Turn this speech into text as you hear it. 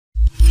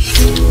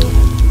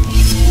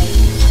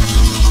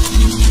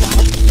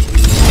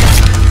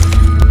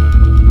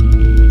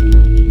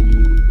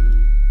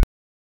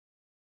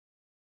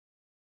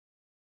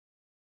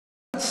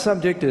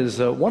subject is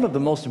one of the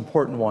most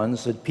important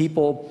ones that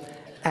people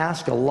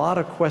ask a lot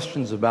of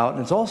questions about,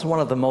 and it's also one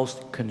of the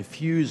most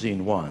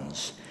confusing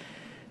ones,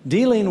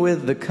 dealing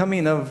with the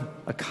coming of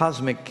a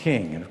cosmic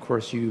king. And of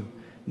course, you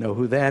know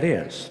who that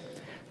is.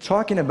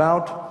 Talking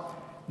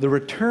about the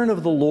return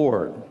of the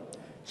Lord,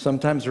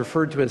 sometimes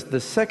referred to as the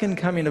second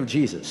coming of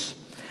Jesus.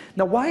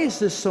 Now, why is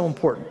this so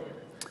important?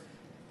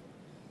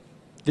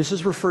 This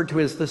is referred to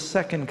as the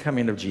second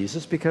coming of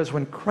Jesus because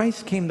when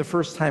Christ came the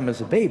first time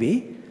as a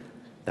baby,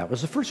 that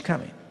was the first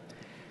coming.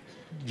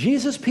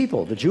 Jesus'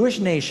 people, the Jewish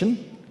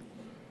nation,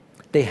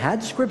 they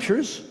had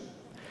scriptures.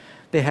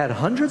 They had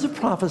hundreds of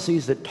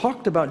prophecies that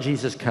talked about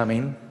Jesus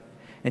coming.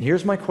 And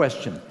here's my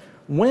question.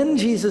 When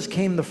Jesus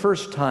came the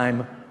first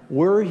time,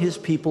 were his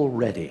people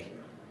ready?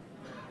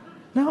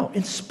 No,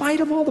 in spite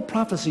of all the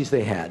prophecies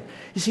they had.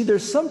 You see,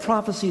 there's some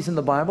prophecies in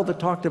the Bible that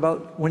talked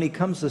about when he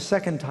comes the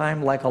second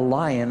time like a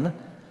lion,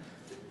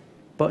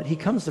 but he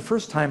comes the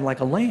first time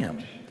like a lamb.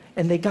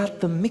 And they got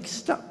them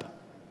mixed up.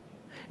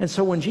 And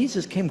so when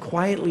Jesus came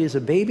quietly as a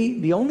baby,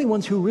 the only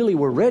ones who really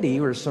were ready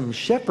were some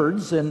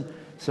shepherds and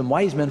some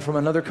wise men from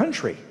another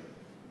country.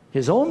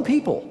 His own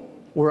people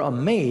were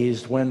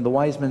amazed when the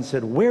wise men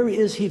said, "Where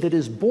is he that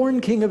is born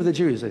King of the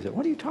Jews?" They said,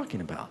 "What are you talking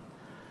about?"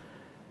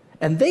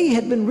 And they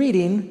had been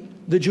reading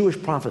the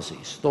Jewish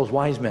prophecies, those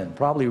wise men,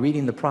 probably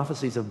reading the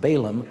prophecies of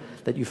Balaam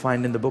that you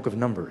find in the book of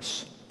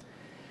Numbers.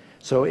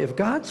 So if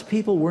God's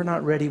people were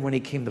not ready when he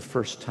came the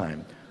first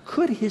time,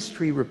 could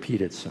history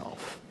repeat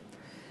itself?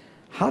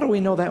 How do we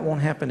know that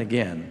won't happen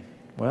again?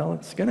 Well,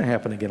 it's going to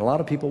happen again. A lot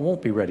of people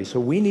won't be ready. So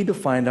we need to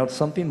find out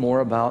something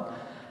more about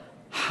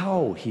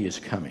how he is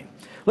coming.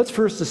 Let's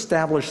first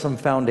establish some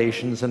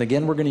foundations. And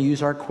again, we're going to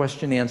use our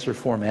question-answer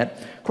format.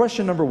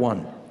 Question number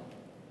one.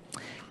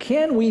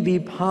 Can we be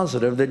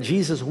positive that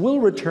Jesus will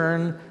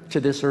return to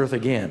this earth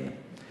again?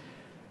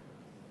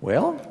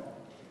 Well,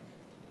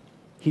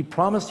 he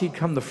promised he'd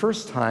come the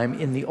first time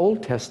in the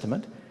Old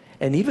Testament.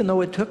 And even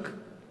though it took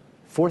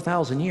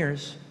 4,000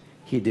 years,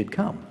 he did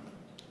come.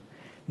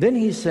 Then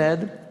he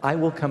said, "I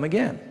will come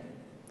again."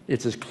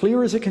 It's as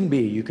clear as it can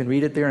be. You can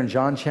read it there in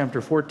John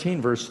chapter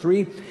 14, verse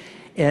 3.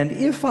 "And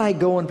if I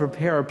go and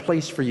prepare a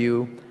place for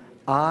you,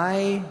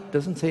 I,"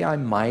 doesn't say I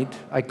might,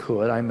 I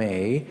could, I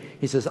may.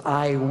 He says,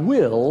 "I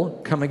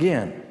will come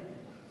again."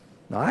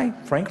 Now, I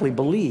frankly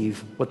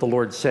believe what the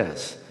Lord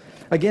says.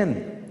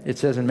 Again, it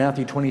says in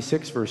Matthew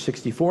 26, verse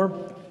 64,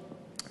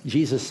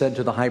 Jesus said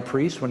to the high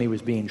priest when he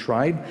was being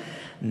tried,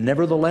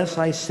 "Nevertheless,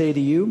 I say to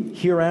you,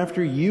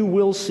 hereafter you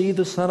will see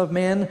the Son of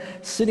Man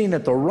sitting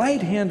at the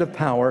right hand of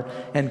power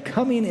and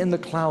coming in the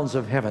clouds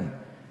of heaven."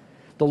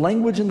 The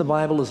language in the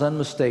Bible is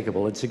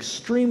unmistakable. It's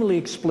extremely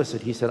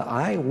explicit. He said,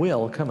 "I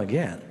will come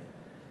again."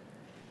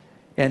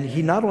 And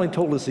he not only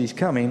told us he's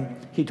coming,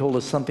 he told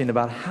us something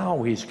about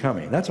how he's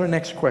coming. That's our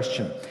next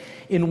question.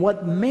 In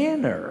what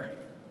manner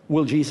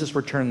will Jesus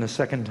return the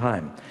second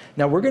time?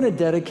 Now, we're going to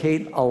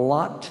dedicate a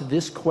lot to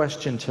this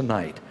question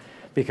tonight,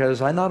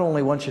 because I not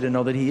only want you to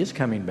know that he is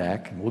coming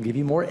back, and we'll give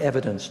you more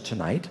evidence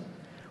tonight.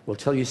 We'll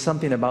tell you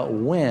something about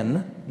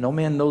when. No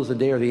man knows the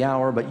day or the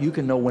hour, but you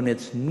can know when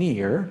it's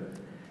near.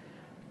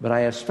 But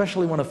I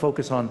especially want to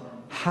focus on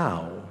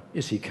how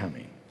is he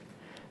coming.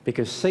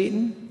 Because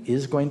Satan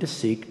is going to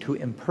seek to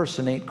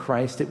impersonate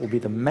Christ. It will be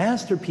the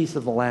masterpiece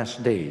of the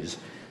last days.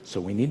 So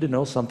we need to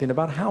know something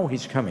about how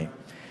he's coming.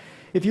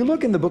 If you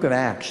look in the book of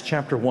Acts,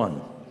 chapter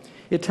 1,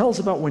 it tells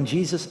about when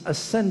Jesus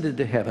ascended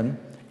to heaven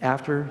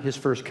after his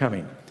first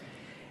coming.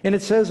 And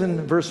it says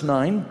in verse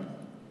 9,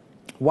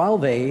 "While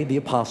they, the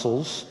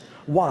apostles,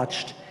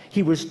 watched,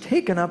 he was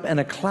taken up, and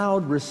a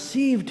cloud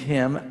received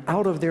him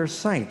out of their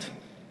sight.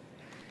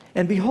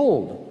 And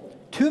behold,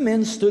 two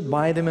men stood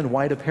by them in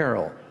white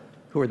apparel."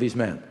 Who are these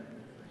men?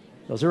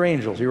 Those are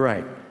angels, you're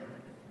right.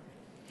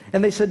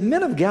 "And they said,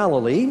 'Men of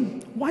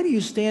Galilee, why do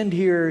you stand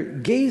here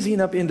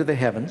gazing up into the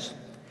heavens?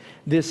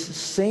 This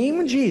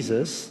same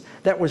Jesus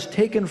that was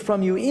taken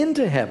from you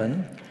into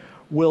heaven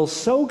will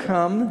so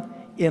come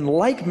in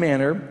like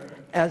manner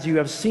as you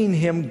have seen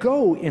him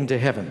go into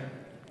heaven.'"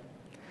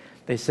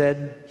 They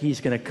said, he's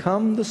going to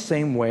come the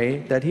same way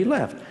that he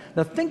left.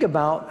 Now think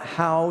about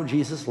how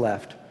Jesus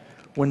left.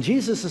 When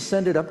Jesus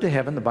ascended up to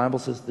heaven, the Bible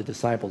says the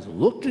disciples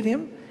looked at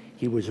him.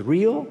 He was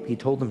real. He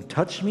told them,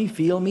 "Touch me,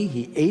 feel me."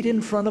 He ate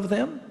in front of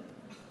them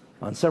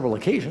on several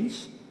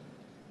occasions.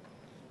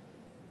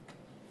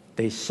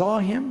 They saw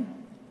him.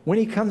 When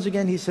he comes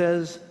again, he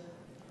says,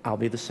 "I'll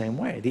be the same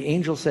way." The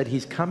angel said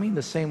he's coming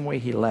the same way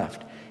he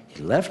left.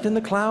 He left in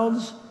the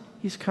clouds.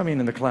 He's coming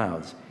in the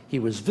clouds. He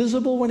was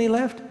visible when he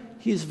left.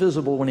 He's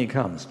visible when he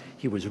comes.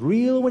 He was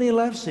real when he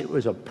left. It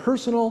was a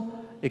personal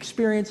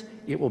experience.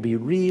 It will be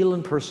real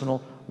and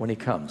personal when he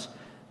comes.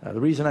 The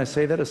reason I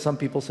say that is some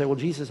people say, well,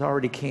 Jesus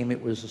already came.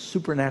 It was a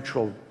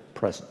supernatural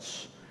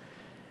presence.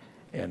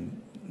 And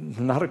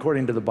not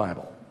according to the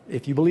Bible.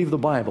 If you believe the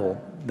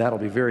Bible, that'll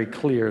be very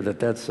clear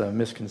that that's a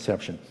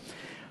misconception.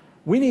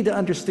 We need to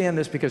understand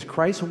this because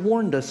Christ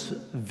warned us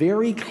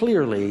very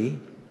clearly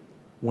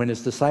when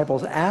his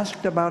disciples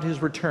asked about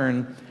his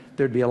return,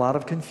 there'd be a lot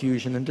of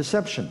confusion and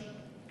deception.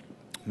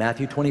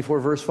 Matthew 24,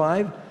 verse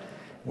 5.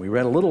 We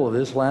read a little of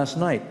this last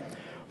night.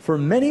 For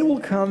many will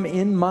come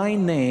in my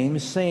name,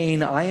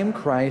 saying, I am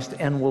Christ,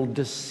 and will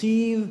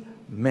deceive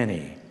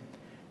many.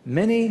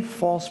 Many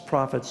false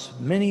prophets,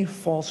 many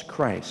false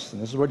Christs.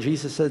 And this is what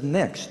Jesus said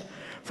next.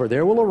 For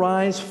there will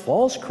arise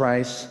false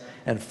Christs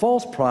and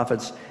false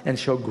prophets, and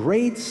show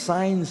great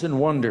signs and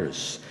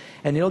wonders.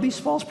 And you know, these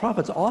false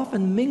prophets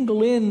often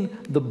mingle in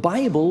the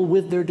Bible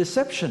with their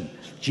deception.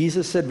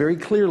 Jesus said very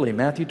clearly,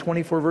 Matthew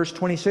 24, verse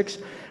 26,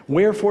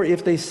 Wherefore,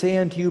 if they say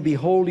unto you,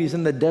 Behold, he's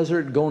in the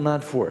desert, go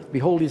not forth.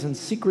 Behold, he's in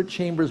secret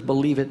chambers,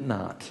 believe it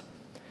not.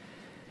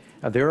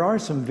 Now, there are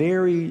some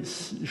very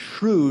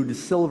shrewd,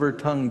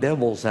 silver-tongued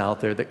devils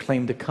out there that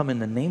claim to come in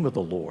the name of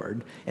the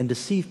Lord and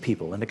deceive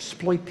people and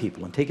exploit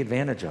people and take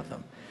advantage of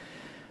them.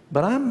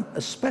 But I'm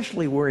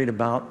especially worried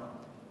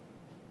about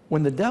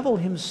when the devil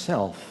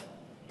himself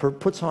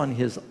puts on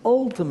his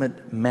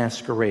ultimate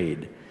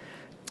masquerade.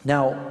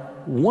 Now,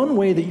 one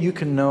way that you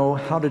can know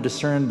how to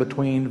discern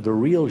between the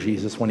real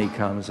Jesus when he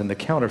comes and the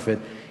counterfeit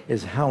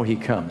is how he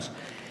comes.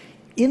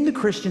 In the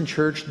Christian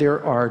church,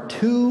 there are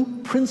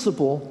two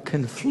principal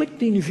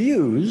conflicting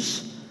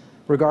views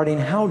regarding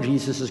how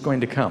Jesus is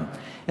going to come.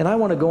 And I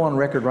want to go on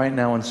record right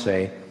now and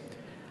say,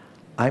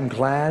 I'm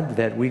glad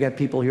that we got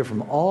people here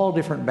from all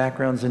different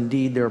backgrounds.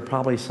 Indeed, there are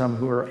probably some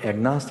who are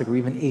agnostic or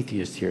even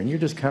atheists here, and you're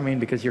just coming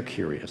because you're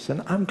curious.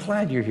 And I'm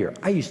glad you're here.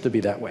 I used to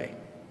be that way.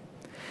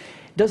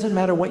 Doesn't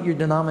matter what your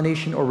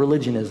denomination or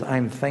religion is,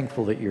 I'm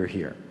thankful that you're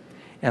here.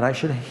 And I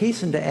should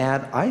hasten to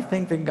add, I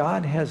think that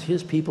God has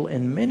his people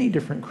in many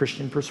different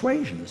Christian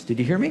persuasions. Did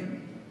you hear me?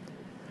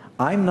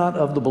 I'm not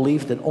of the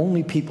belief that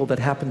only people that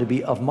happen to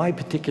be of my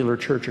particular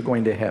church are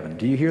going to heaven.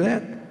 Do you hear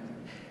that?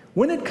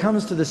 When it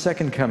comes to the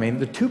second coming,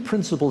 the two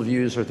principal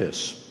views are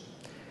this.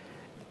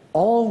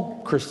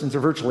 All Christians, or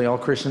virtually all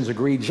Christians,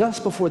 agree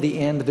just before the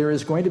end there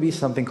is going to be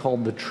something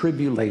called the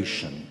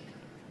tribulation,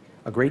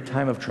 a great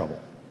time of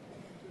trouble.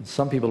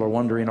 Some people are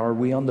wondering, are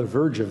we on the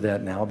verge of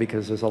that now?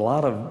 Because there's a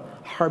lot of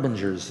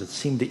harbingers that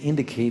seem to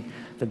indicate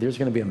that there's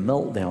going to be a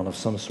meltdown of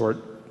some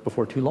sort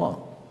before too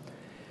long.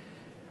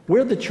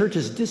 Where the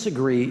churches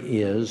disagree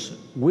is,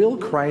 will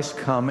Christ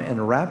come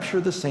and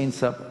rapture the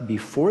saints up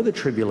before the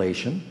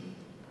tribulation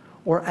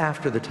or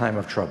after the time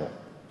of trouble?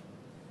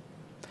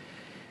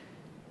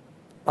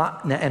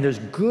 And there's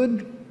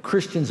good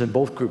Christians in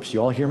both groups.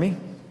 You all hear me?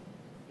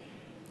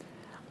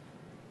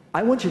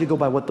 I want you to go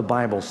by what the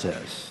Bible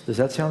says. Does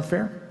that sound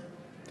fair?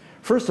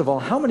 First of all,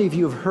 how many of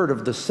you have heard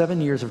of the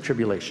 7 years of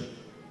tribulation?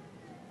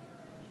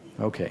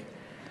 Okay.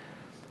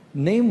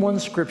 Name one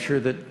scripture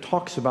that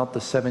talks about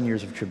the 7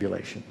 years of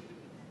tribulation.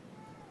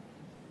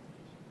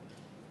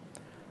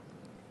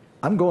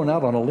 I'm going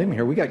out on a limb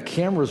here. We got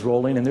cameras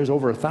rolling and there's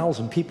over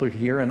 1,000 people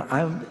here, and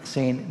I'm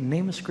saying,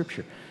 name a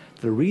scripture.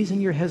 The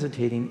reason you're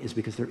hesitating is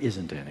because there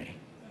isn't any.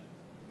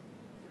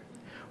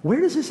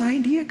 Where does this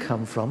idea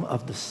come from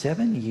of the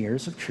 7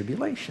 years of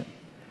tribulation?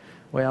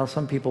 Well,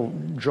 some people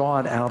draw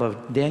it out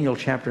of Daniel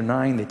chapter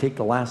 9. They take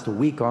the last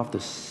week off the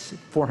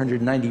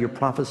 490-year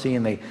prophecy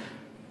and they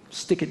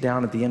stick it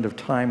down at the end of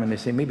time and they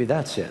say, maybe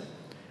that's it.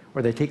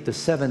 Or they take the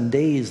 7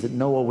 days that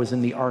Noah was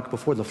in the ark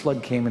before the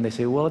flood came and they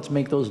say, well, let's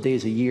make those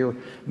days a year.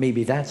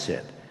 Maybe that's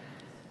it.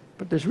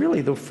 But there's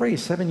really, the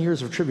phrase 7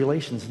 years of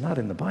tribulation is not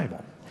in the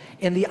Bible.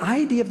 And the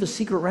idea of the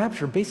secret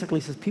rapture basically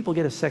says people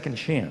get a second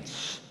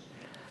chance.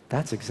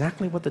 That's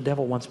exactly what the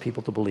devil wants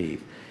people to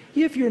believe.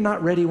 If you're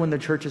not ready when the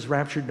church is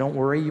raptured, don't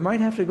worry. You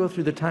might have to go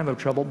through the time of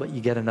trouble, but you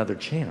get another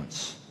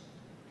chance.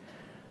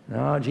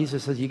 No,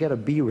 Jesus says you got to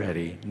be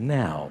ready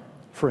now.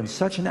 For in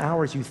such an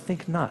hour as you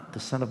think not, the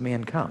Son of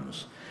Man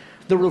comes.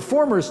 The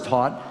Reformers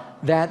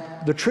taught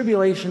that the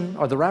tribulation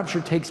or the rapture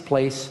takes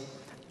place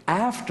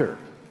after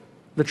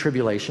the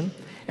tribulation,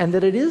 and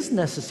that it is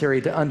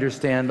necessary to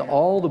understand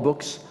all the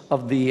books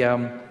of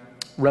the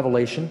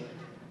Revelation,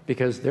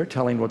 because they're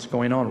telling what's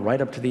going on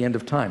right up to the end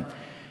of time.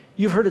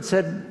 You've heard it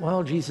said,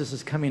 well, Jesus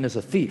is coming as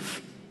a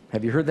thief.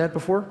 Have you heard that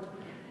before?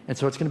 And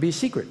so it's going to be a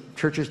secret.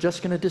 Church is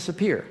just going to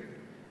disappear.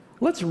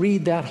 Let's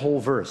read that whole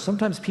verse.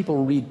 Sometimes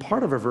people read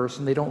part of a verse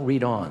and they don't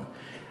read on.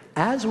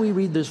 As we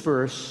read this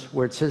verse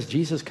where it says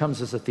Jesus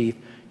comes as a thief,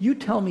 you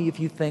tell me if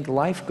you think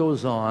life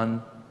goes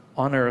on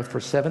earth for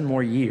 7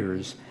 more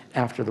years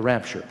after the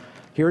rapture.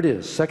 Here it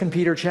is, 2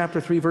 Peter chapter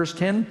 3, verse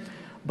 10.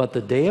 But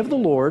the day of the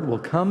Lord will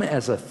come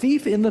as a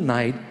thief in the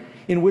night,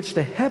 in which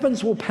the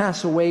heavens will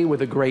pass away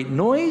with a great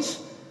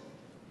noise.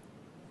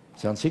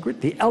 Sound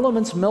secret? The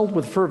elements melt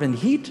with fervent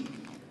heat,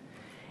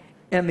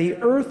 and the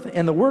earth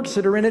and the works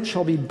that are in it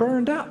shall be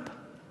burned up.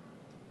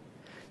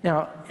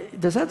 Now,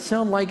 does that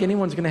sound like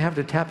anyone's going to have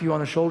to tap you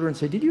on the shoulder and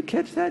say, did you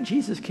catch that?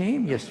 Jesus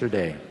came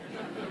yesterday.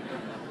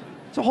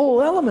 The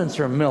whole elements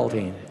are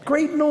melting.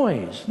 Great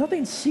noise.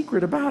 Nothing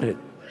secret about it.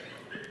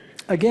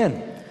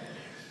 Again,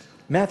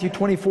 Matthew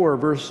 24,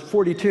 verse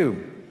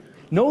 42.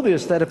 Know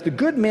this, that if the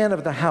good man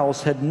of the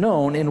house had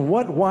known in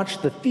what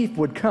watch the thief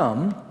would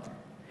come,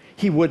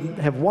 he would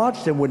have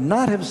watched and would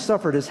not have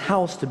suffered his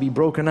house to be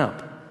broken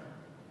up.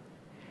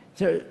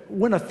 So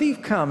when a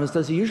thief comes,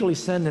 does he usually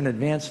send an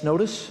advance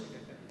notice?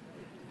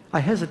 I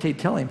hesitate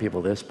telling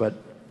people this, but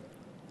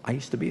I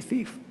used to be a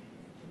thief.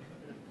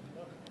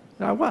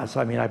 I was.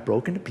 I mean, I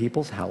broke into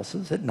people's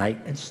houses at night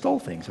and stole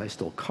things. I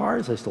stole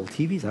cars, I stole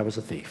TVs, I was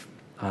a thief.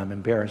 I'm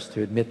embarrassed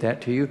to admit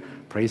that to you.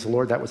 Praise the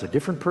Lord, that was a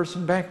different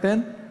person back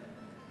then.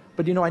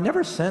 But you know, I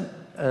never sent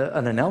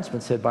an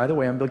announcement said, by the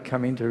way, I'm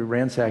coming to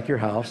ransack your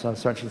house on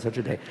such and such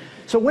a day.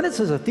 So when it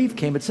says a thief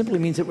came, it simply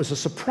means it was a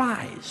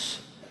surprise.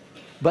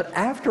 But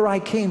after I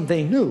came,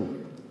 they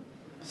knew.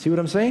 See what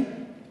I'm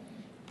saying?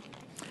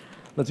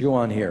 Let's go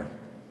on here.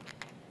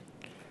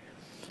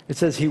 It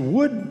says, he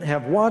would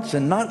have watched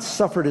and not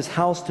suffered his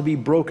house to be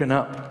broken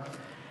up.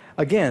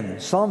 Again,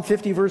 Psalm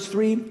 50 verse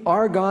 3,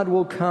 our God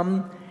will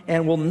come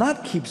and will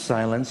not keep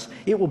silence.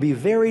 It will be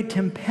very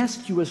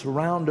tempestuous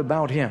round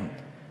about him.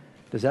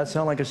 Does that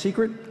sound like a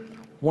secret?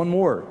 One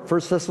more,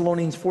 1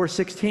 Thessalonians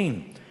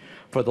 4:16.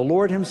 For the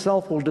Lord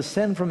himself will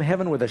descend from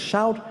heaven with a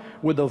shout,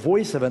 with the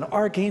voice of an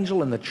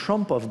archangel and the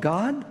trump of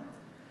God.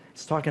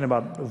 It's talking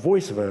about the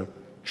voice of a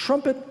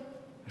trumpet,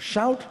 a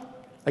shout.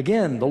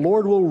 Again, the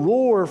Lord will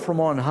roar from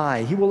on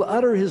high. He will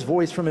utter his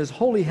voice from his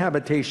holy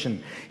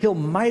habitation. He'll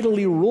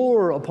mightily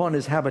roar upon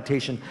his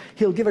habitation.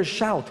 He'll give a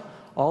shout.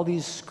 All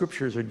these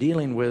scriptures are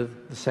dealing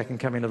with the second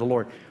coming of the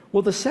Lord.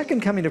 Will the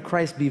second coming of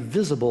Christ be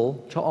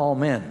visible to all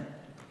men?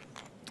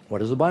 What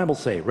does the Bible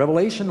say?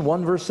 Revelation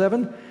 1 verse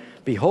 7,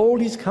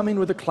 behold, he's coming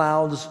with the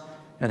clouds,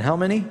 and how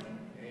many?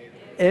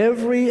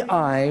 Every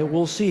eye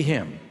will see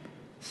him.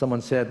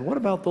 Someone said, what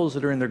about those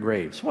that are in their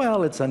graves?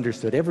 Well, it's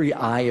understood. Every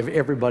eye of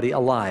everybody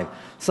alive.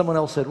 Someone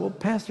else said, well,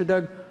 Pastor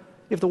Doug,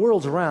 if the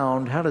world's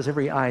around, how does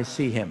every eye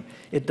see him?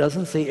 It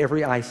doesn't say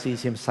every eye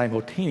sees him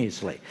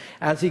simultaneously.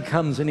 As he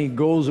comes and he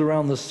goes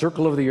around the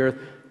circle of the earth,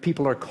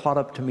 people are caught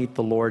up to meet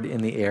the Lord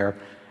in the air.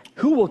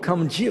 Who will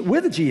come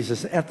with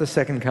Jesus at the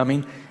second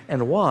coming,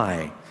 and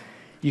why?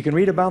 You can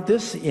read about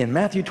this in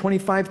Matthew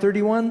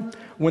 25:31.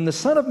 When the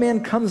Son of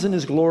Man comes in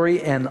his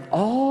glory and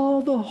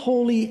all the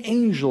holy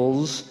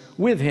angels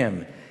with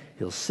him,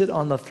 he'll sit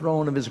on the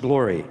throne of his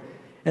glory.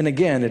 And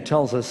again, it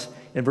tells us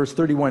in verse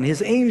 31,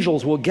 his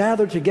angels will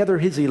gather together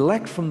his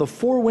elect from the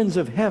four winds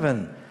of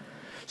heaven.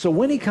 So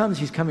when he comes,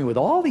 he's coming with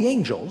all the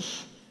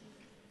angels.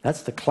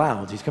 That's the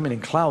clouds. He's coming in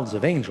clouds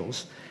of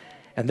angels.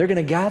 And they're going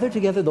to gather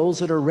together those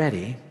that are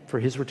ready for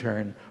his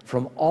return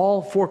from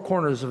all four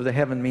corners of the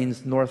heaven.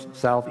 Means north,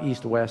 south,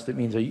 east, west. It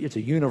means it's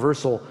a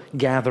universal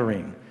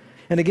gathering.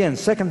 And again,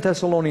 2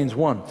 Thessalonians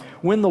 1,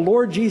 when the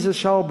Lord Jesus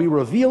shall be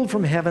revealed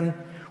from heaven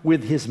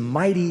with his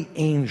mighty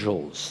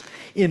angels,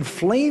 in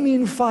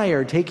flaming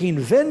fire, taking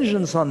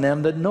vengeance on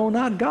them that know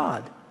not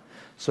God.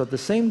 So at the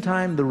same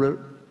time,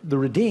 the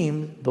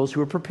redeemed, those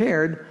who are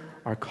prepared,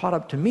 are caught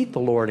up to meet the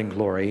Lord in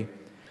glory.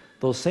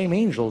 Those same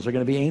angels are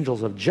going to be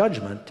angels of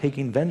judgment,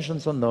 taking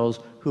vengeance on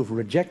those who have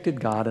rejected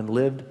God and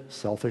lived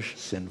selfish,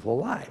 sinful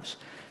lives.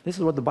 This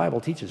is what the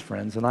Bible teaches,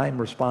 friends, and I am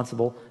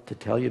responsible to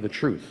tell you the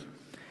truth.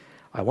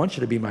 I want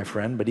you to be my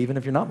friend, but even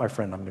if you're not my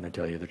friend, I'm going to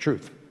tell you the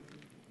truth.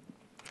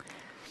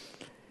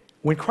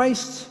 When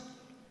Christ's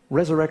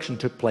resurrection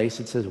took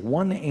place, it says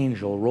one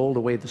angel rolled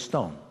away the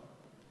stone.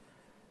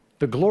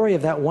 The glory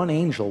of that one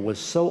angel was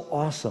so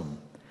awesome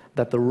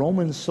that the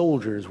Roman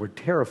soldiers were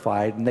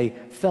terrified, and they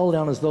fell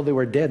down as though they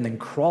were dead and then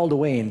crawled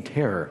away in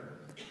terror.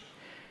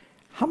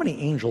 How many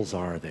angels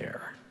are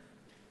there?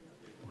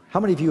 How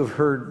many of you have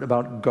heard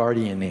about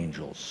guardian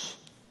angels?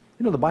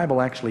 You know, the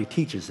Bible actually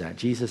teaches that.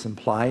 Jesus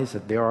implies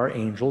that there are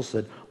angels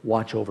that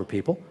watch over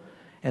people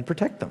and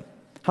protect them.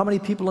 How many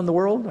people in the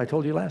world? I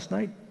told you last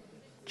night.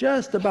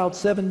 Just about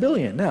 7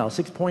 billion now,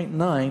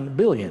 6.9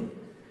 billion.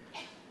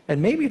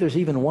 And maybe there's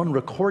even one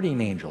recording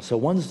angel. So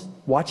one's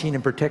watching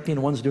and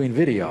protecting, one's doing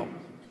video.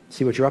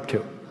 See what you're up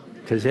to.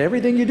 Because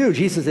everything you do,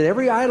 Jesus said,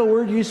 every idle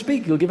word you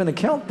speak, you'll give an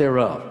account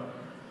thereof.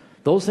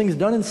 Those things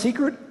done in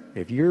secret,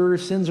 if your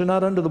sins are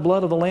not under the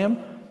blood of the Lamb,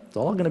 it's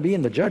all going to be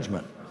in the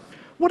judgment.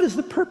 What is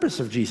the purpose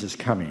of Jesus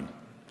coming?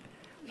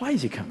 Why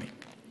is he coming?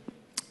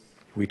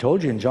 We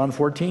told you in John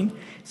 14,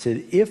 it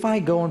said, if I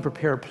go and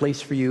prepare a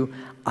place for you,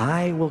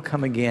 I will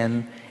come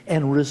again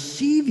and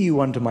receive you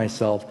unto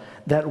myself,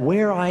 that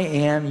where I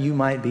am, you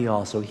might be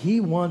also. He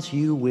wants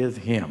you with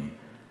him.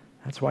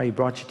 That's why he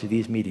brought you to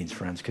these meetings,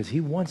 friends, because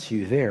he wants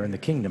you there in the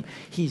kingdom.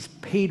 He's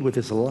paid with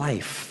his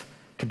life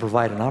to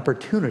provide an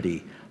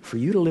opportunity for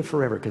you to live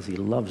forever because he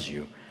loves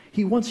you.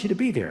 He wants you to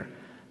be there,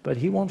 but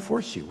he won't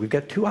force you. We've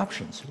got two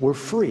options. We're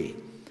free.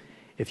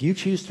 If you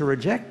choose to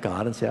reject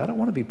God and say, I don't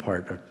want to be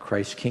part of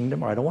Christ's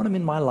kingdom, or I don't want him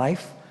in my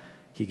life,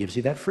 he gives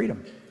you that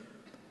freedom.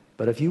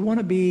 But if you want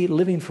to be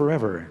living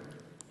forever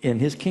in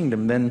his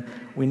kingdom, then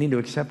we need to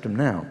accept him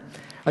now.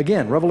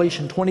 Again,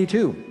 Revelation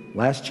 22,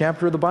 last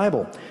chapter of the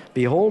Bible.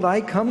 Behold,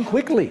 I come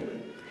quickly,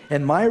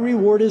 and my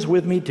reward is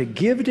with me to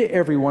give to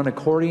everyone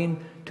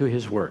according to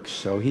his works.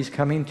 So he's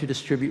coming to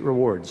distribute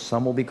rewards.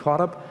 Some will be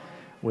caught up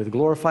with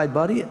glorified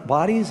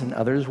bodies, and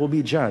others will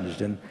be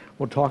judged. And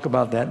we'll talk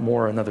about that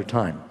more another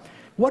time.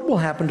 What will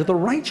happen to the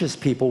righteous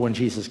people when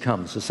Jesus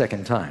comes the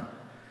second time?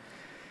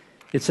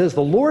 It says,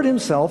 the Lord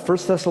himself, 1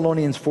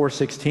 Thessalonians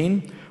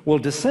 4:16, will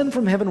descend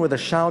from heaven with a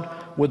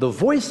shout, with the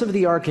voice of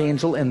the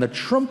archangel and the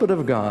trumpet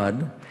of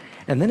God,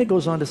 And then it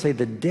goes on to say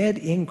the dead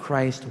in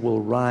Christ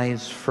will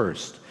rise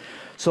first.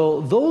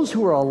 So those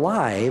who are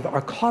alive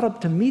are caught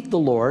up to meet the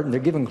Lord, and they're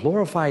given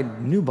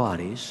glorified new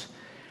bodies.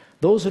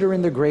 Those that are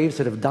in their graves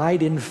that have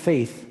died in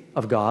faith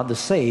of God, the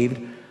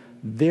saved,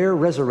 they're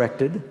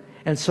resurrected.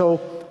 And so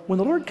when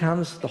the Lord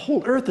comes, the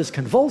whole earth is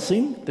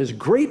convulsing. There's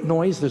great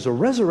noise. There's a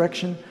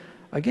resurrection.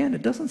 Again,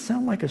 it doesn't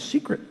sound like a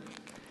secret.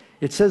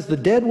 It says the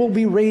dead will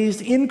be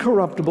raised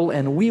incorruptible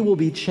and we will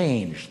be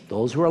changed.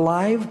 Those who are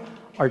alive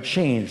are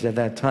changed at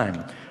that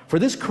time. For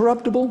this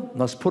corruptible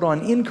must put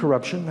on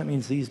incorruption. That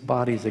means these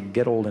bodies that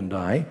get old and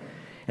die.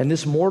 And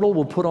this mortal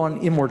will put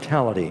on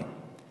immortality.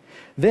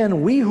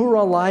 Then we who are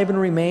alive and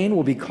remain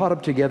will be caught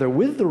up together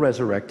with the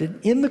resurrected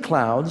in the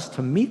clouds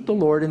to meet the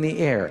Lord in the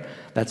air.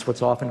 That's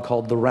what's often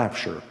called the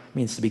rapture. It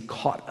means to be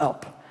caught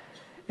up.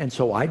 And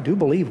so I do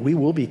believe we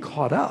will be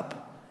caught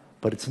up,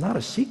 but it's not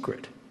a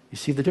secret. You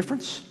see the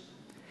difference?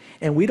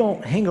 And we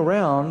don't hang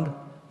around.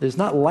 There's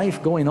not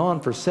life going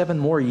on for 7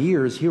 more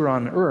years here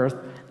on earth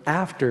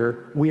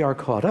after we are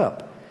caught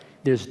up.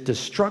 There's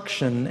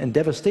destruction and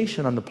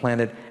devastation on the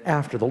planet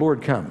after the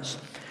Lord comes.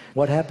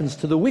 What happens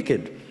to the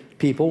wicked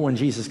people when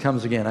Jesus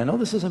comes again? I know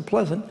this isn't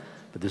pleasant,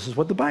 but this is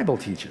what the Bible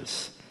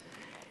teaches.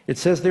 It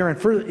says there in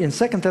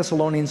 2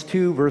 Thessalonians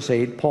 2, verse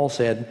 8, Paul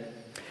said,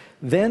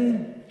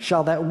 "Then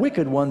shall that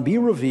wicked one be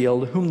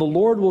revealed, whom the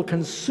Lord will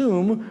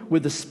consume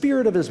with the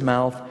spirit of his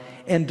mouth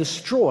and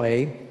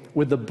destroy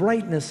with the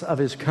brightness of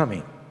his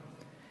coming."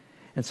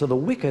 And so the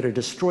wicked are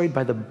destroyed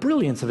by the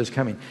brilliance of his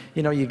coming.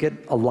 You know, you get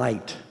a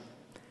light,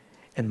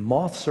 and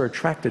moths are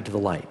attracted to the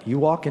light. You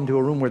walk into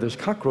a room where there's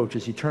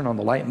cockroaches, you turn on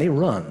the light, and they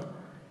run.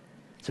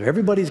 So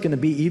everybody's going to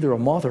be either a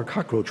moth or a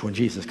cockroach when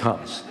Jesus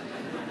comes.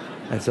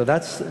 And so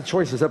the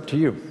choice is up to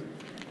you.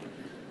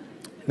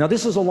 Now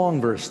this is a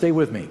long verse. Stay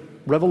with me.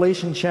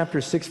 Revelation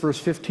chapter 6, verse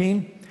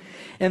 15.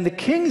 "And the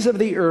kings of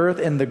the earth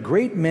and the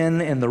great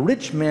men and the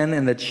rich men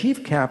and the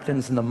chief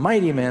captains and the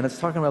mighty men," it's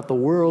talking about the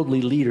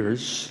worldly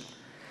leaders,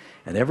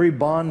 "and every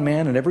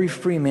bondman and every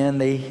free man,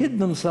 they hid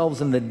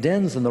themselves in the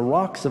dens and the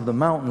rocks of the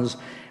mountains.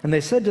 And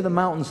they said to the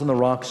mountains and the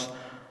rocks,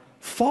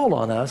 'Fall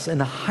on us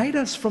and hide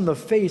us from the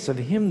face of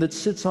him that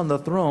sits on the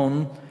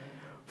throne,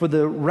 from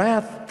the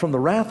wrath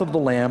of the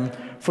Lamb,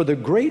 for the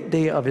great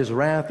day of his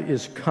wrath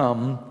is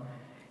come,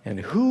 and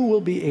who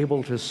will be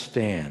able to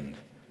stand?'"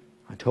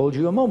 I told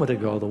you a moment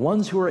ago, the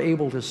ones who are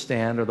able to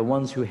stand are the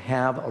ones who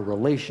have a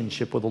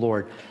relationship with the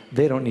Lord.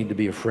 They don't need to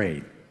be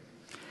afraid.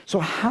 So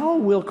how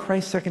will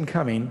Christ's second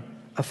coming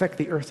affect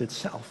the earth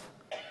itself?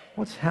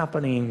 What's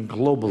happening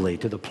globally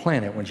to the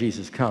planet when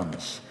Jesus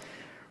comes?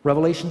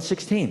 Revelation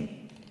 16.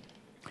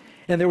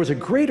 "And there was a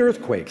great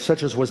earthquake,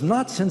 such as was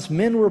not since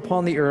men were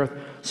upon the earth,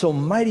 so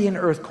mighty an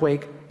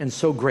earthquake and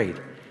so great."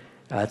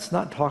 It's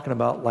not talking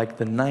about like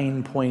the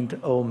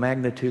 9.0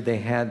 magnitude they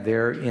had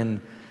there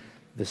in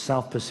the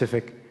South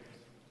Pacific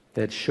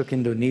that shook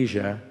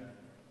Indonesia,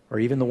 or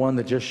even the one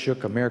that just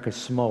shook America's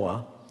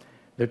Samoa.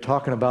 They're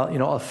talking about,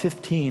 a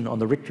 15 on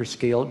the Richter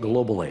scale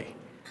globally.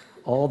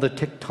 All the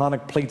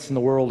tectonic plates in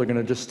the world are going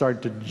to just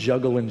start to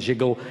juggle and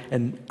jiggle,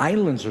 and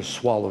islands are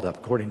swallowed up,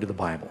 according to the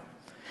Bible.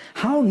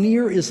 How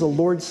near is the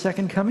Lord's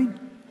second coming?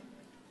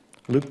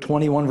 Luke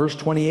 21, verse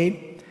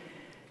 28.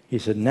 He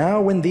said, "Now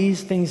when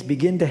these things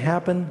begin to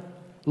happen,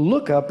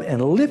 look up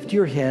and lift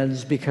your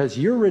heads, because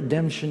your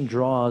redemption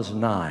draws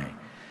nigh."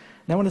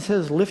 Now when it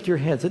says lift your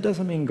heads, it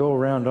doesn't mean go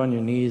around on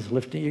your knees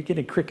lifting. You get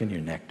a crick in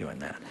your neck doing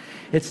that.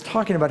 It's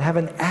talking about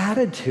having an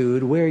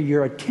attitude where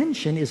your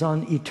attention is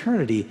on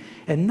eternity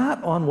and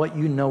not on what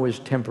you know is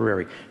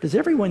temporary. Does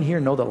everyone here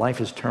know that life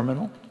is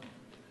terminal?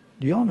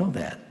 Do you all know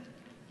that?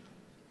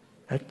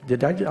 I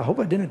hope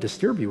I didn't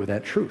disturb you with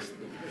that truth.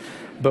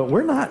 But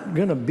we're not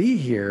going to be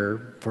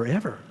here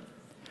forever.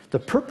 The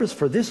purpose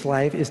for this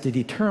life is to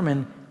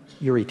determine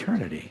your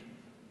eternity.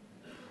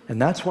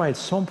 And that's why it's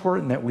so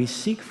important that we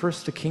seek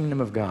first the kingdom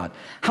of God.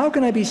 How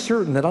can I be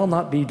certain that I'll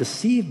not be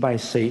deceived by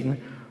Satan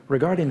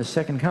regarding the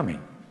second coming?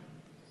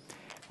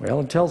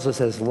 Well, it tells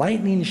us, "As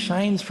lightning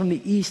shines from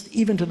the east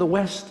even to the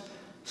west,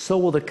 so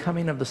will the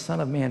coming of the Son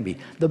of Man be."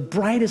 The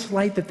brightest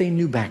light that they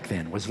knew back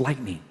then was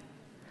lightning,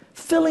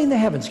 filling the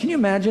heavens. Can you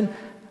imagine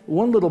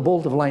one little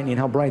bolt of lightning,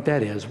 how bright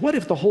that is? What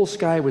if the whole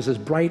sky was as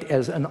bright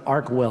as an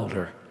arc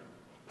welder,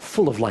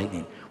 full of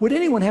lightning? Would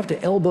anyone have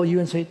to elbow you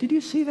and say, "Did you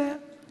see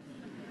that?"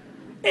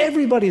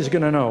 Everybody's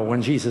going to know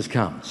when Jesus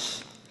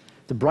comes.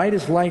 The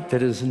brightest light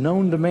that is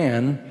known to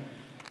man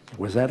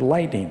was that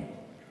lightning.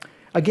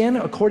 Again,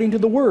 according to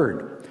the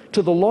word,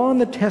 to the law and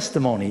the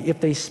testimony, if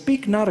they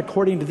speak not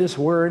according to this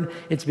word,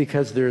 it's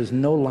because there is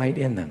no light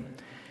in them.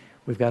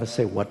 We've got to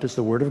say, what does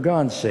the word of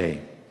God say?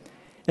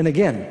 And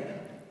again,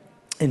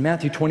 in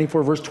Matthew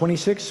 24, verse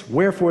 26,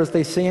 "Wherefore as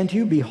they say unto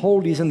you,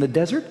 behold, he's in the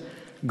desert,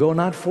 go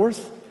not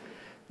forth."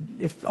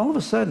 If all of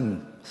a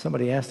sudden,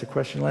 somebody asked a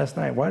question last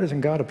night, why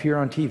doesn't God appear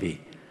on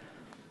TV?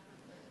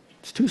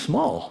 It's too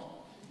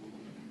small.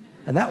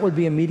 And that would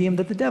be a medium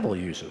that the devil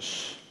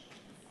uses.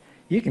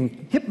 You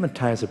can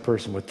hypnotize a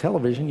person with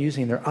television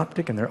using their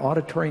optic and their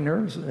auditory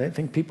nerves. I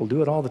think people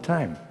do it all the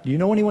time. Do you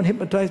know anyone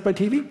hypnotized by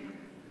TV?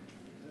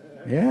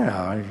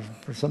 Yeah,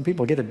 for some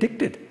people get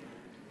addicted.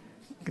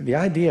 The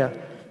idea,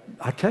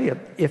 I tell you,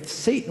 if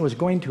Satan was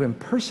going to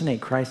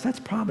impersonate Christ, that's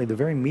probably the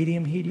very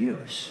medium he'd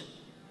use.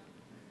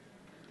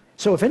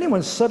 So if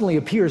anyone suddenly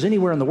appears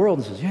anywhere in the world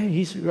and says,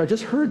 yeah, I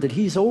just heard that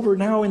he's over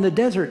now in the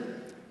desert,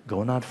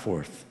 go not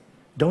forth.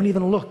 Don't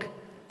even look,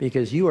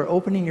 because you are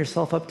opening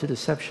yourself up to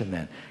deception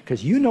then.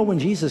 Because you know when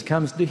Jesus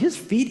comes, do his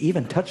feet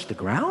even touch the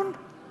ground?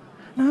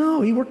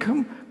 No, he were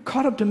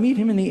caught up to meet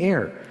him in the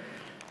air.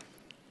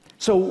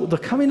 So the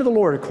coming of the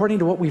Lord, according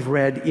to what we've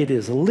read, it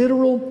is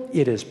literal,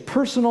 it is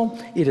personal,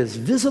 it is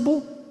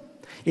visible,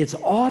 it's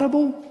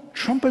audible,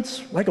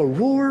 trumpets like a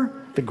roar,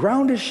 the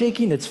ground is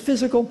shaking, it's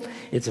physical,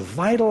 it's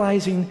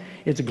vitalizing,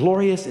 it's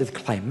glorious, it's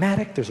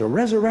climatic, there's a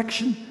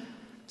resurrection.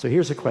 So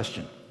here's a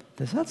question.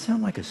 Does that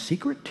sound like a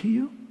secret to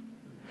you?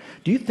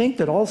 Do you think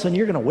that all of a sudden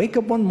you're going to wake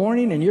up one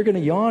morning and you're going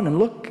to yawn and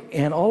look,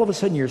 and all of a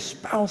sudden your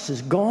spouse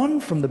is gone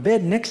from the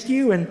bed next to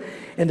you and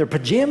their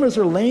pajamas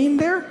are laying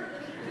there?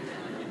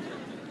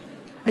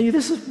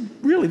 This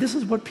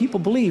is what people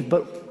believe.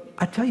 But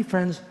I tell you,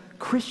 friends,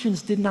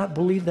 Christians did not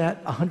believe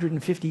that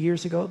 150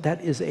 years ago.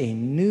 That is a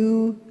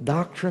new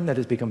doctrine that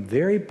has become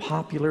very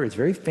popular. It's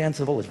very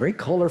fanciful. It's very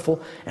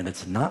colorful. And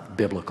it's not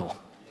biblical.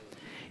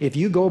 If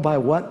you go by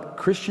what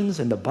Christians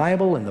and the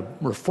Bible and the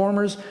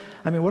reformers,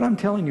 what I'm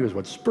telling you is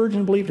what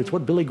Spurgeon believed. It's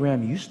what Billy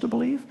Graham used to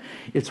believe.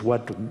 It's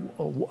what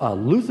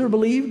Luther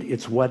believed.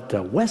 It's what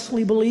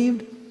Wesley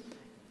believed.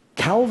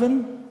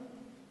 Calvin,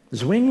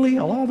 Zwingli,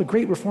 all the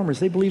great reformers,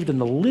 they believed in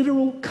the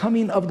literal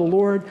coming of the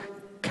Lord,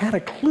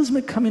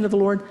 cataclysmic coming of the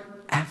Lord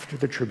after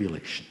the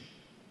tribulation.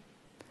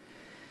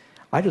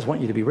 I just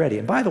want you to be ready.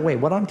 And by the way,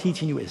 what I'm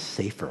teaching you is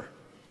safer.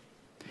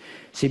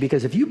 See,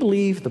 because if you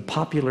believe the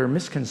popular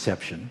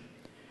misconception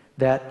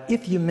that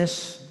if you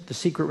miss the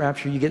secret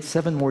rapture, you get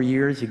 7 more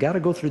years, you got to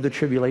go through the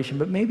tribulation,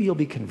 but maybe you'll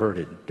be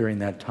converted during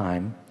that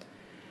time,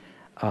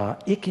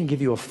 it can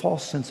give you a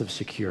false sense of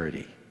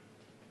security.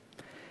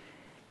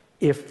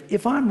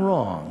 If I'm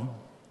wrong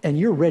and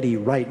you're ready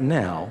right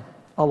now,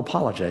 I'll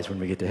apologize when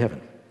we get to heaven.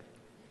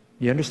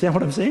 You understand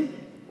what I'm saying?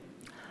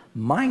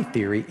 My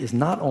theory is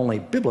not only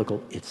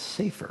biblical, it's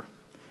safer.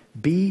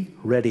 Be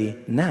ready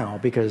now,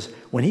 because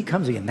when he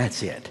comes again,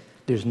 that's it.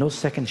 There's no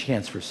second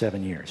chance for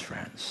 7 years,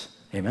 friends.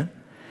 Amen?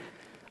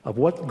 Of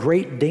what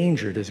great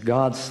danger does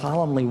God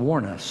solemnly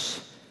warn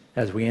us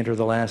as we enter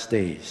the last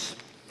days?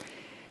 He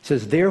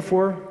says,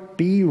 therefore,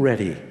 be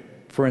ready.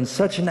 For in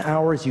such an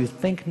hour as you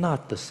think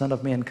not, the Son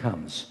of Man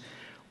comes.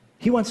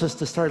 He wants us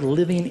to start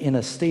living in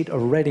a state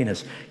of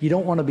readiness. You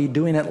don't want to be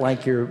doing it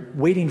like you're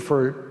waiting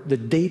for the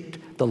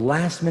date, the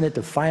last minute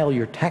to file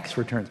your tax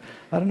returns.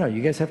 I don't know,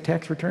 you guys have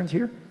tax returns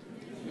here?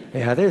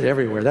 Yeah, there's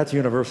everywhere. That's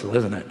universal,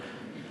 isn't it?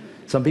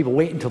 Some people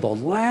wait until the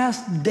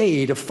last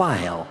day to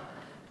file.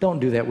 Don't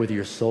do that with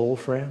your soul,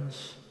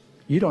 friends.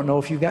 You don't know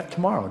if you've got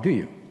tomorrow, do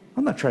you?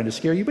 I'm not trying to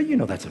scare you, but you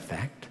know that's a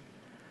fact.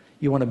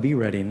 You want to be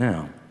ready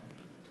now.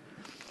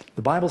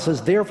 The Bible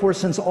says, therefore,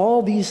 since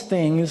all these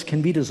things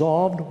can be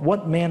dissolved,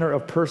 what manner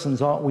of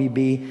persons ought we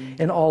be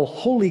in all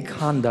holy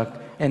conduct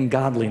and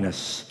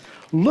godliness,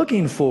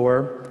 looking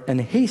for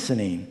and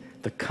hastening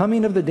the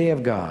coming of the day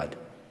of God,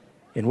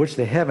 in which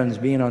the heavens,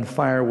 being on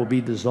fire, will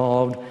be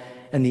dissolved,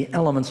 and the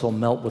elements will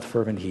melt with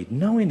fervent heat.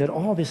 Knowing that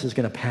all this is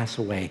going to pass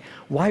away,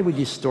 why would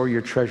you store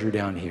your treasure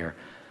down here?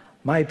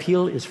 My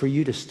appeal is for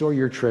you to store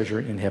your treasure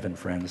in heaven,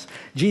 friends.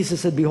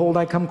 Jesus said, behold,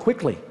 I come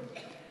quickly.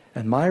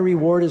 And my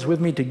reward is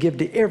with me to give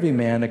to every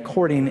man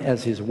according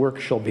as his work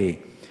shall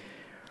be.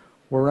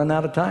 We're running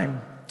out of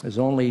time. There's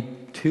only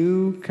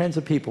 2 kinds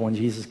of people when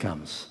Jesus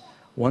comes.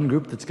 One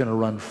group that's going to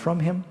run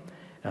from him,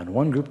 and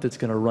one group that's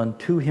going to run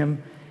to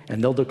him,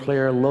 and they'll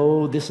declare,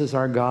 lo, this is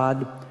our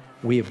God.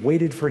 We have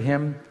waited for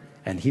him,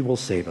 and he will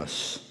save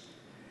us.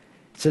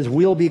 It says,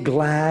 we'll be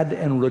glad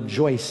and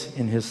rejoice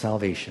in his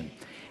salvation.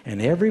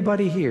 And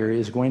everybody here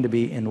is going to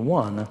be in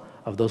one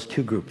of those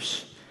 2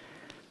 groups.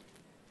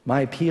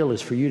 My appeal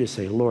is for you to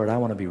say, Lord, I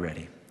want to be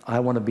ready.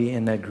 I want to be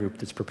in that group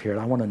that's prepared.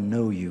 I want to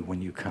know you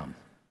when you come.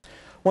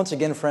 Once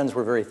again, friends,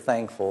 we're very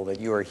thankful that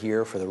you are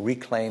here for the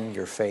Reclaim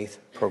Your Faith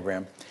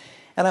program.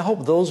 And I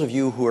hope those of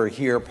you who are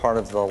here, part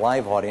of the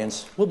live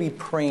audience, will be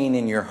praying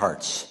in your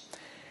hearts.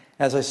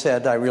 As I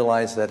said, I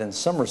realize that in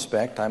some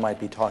respect I might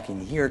be talking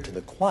here to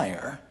the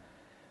choir,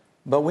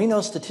 but we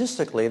know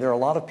statistically there are a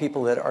lot of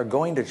people that are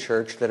going to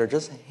church that are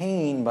just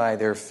hanging by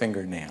their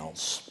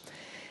fingernails.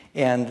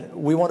 And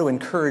we want to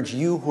encourage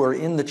you who are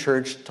in the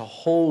church to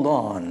hold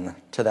on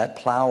to that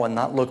plow and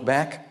not look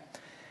back.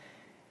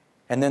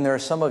 And then there are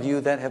some of you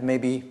that have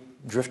maybe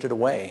drifted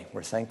away.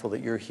 We're thankful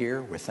that you're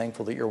here. We're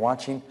thankful that you're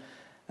watching,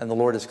 and the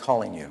Lord is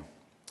calling you.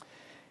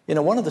 You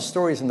know, one of the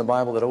stories in the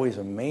Bible that always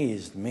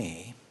amazed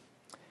me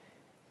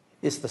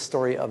is the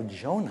story of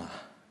Jonah.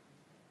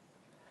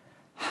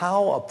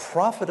 How a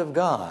prophet of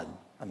God,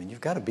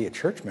 you've got to be a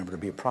church member to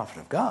be a prophet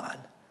of God,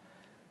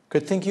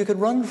 could think you could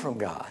run from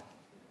God.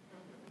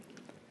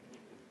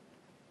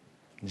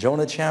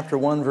 Jonah chapter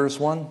 1, verse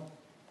 1.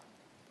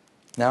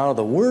 Now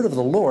the word of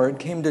the Lord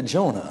came to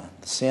Jonah,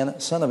 the son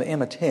of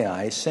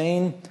Amittai,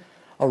 saying,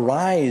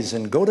 arise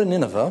and go to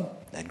Nineveh,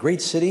 that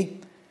great city,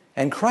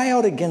 and cry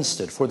out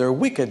against it, for their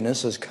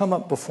wickedness has come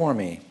up before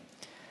me.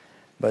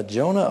 But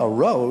Jonah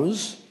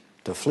arose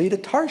to flee to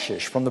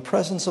Tarshish from the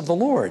presence of the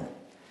Lord.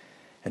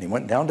 And he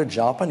went down to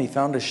Joppa, and he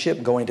found a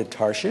ship going to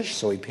Tarshish,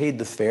 so he paid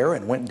the fare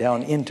and went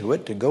down into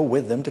it to go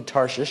with them to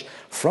Tarshish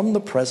from the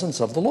presence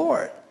of the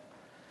Lord.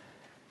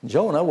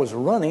 Jonah was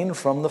running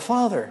from the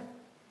Father.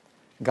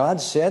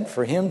 God said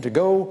for him to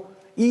go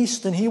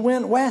east, and he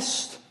went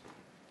west.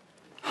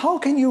 How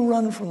can you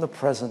run from the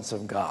presence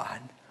of God?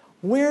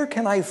 Where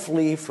can I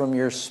flee from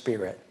your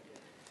Spirit?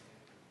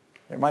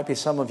 There might be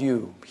some of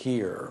you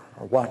here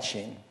or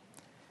watching,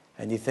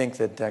 and you think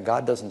that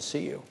God doesn't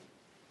see you.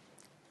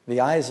 The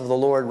eyes of the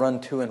Lord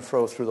run to and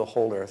fro through the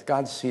whole earth.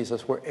 God sees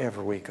us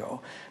wherever we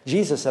go.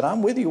 Jesus said,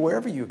 I'm with you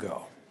wherever you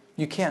go.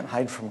 You can't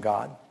hide from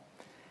God.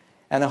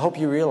 And I hope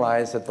you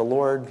realize that the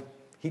Lord,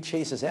 He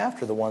chases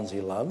after the ones He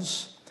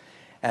loves,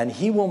 and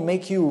He will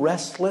make you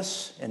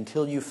restless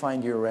until you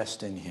find your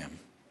rest in Him.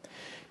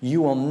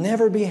 You will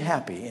never be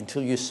happy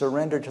until you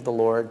surrender to the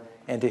Lord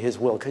and to His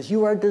will, because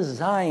you are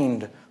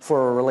designed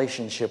for a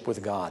relationship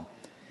with God.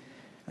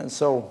 And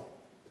so,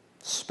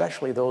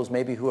 especially those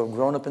maybe who have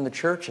grown up in the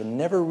church and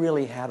never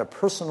really had a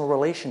personal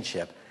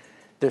relationship,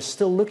 they're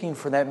still looking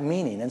for that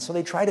meaning. And so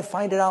they try to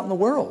find it out in the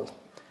world.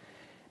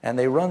 And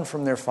they run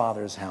from their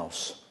Father's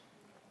house.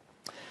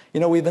 You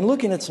know, we've been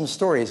looking at some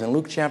stories in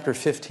Luke chapter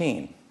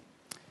 15.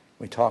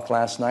 We talked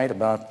last night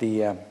about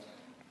the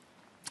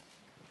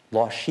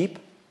lost sheep.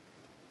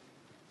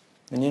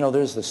 And you know,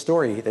 there's the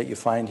story that you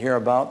find here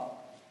about,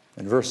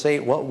 in verse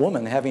 8, what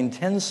woman having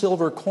 10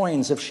 silver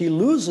coins, if she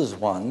loses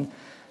one,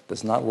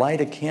 does not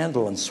light a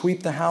candle and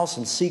sweep the house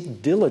and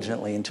seek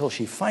diligently until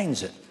she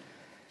finds it?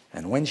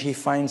 And when she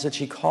finds it,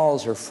 she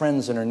calls her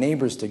friends and her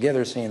neighbors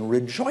together, saying,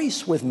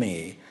 rejoice with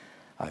me,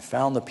 I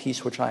found the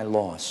piece which I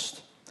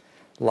lost.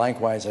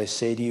 Likewise, I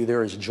say to you,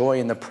 there is joy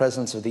in the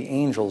presence of the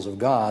angels of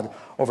God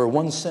over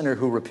one sinner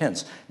who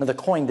repents. Now, the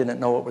coin didn't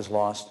know it was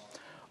lost.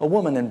 A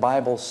woman in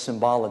Bible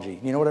symbology,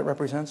 you know what it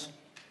represents?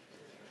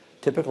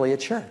 Typically a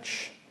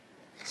church.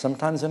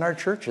 Sometimes in our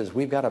churches,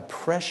 we've got a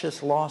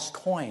precious lost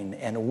coin,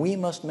 and we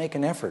must make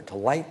an effort to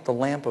light the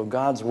lamp of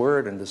God's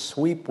Word and to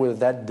sweep with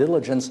that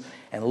diligence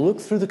and look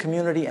through the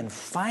community and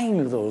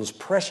find those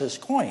precious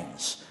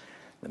coins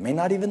that may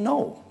not even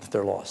know that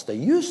they're lost. They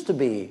used to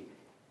be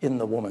in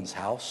the woman's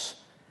house,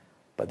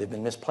 but they've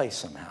been misplaced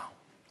somehow.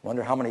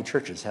 Wonder how many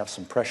churches have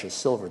some precious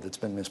silver that's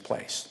been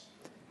misplaced.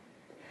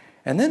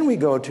 And then we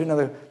go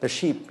to the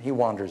sheep, he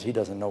wanders, he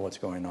doesn't know what's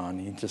going on,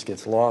 he just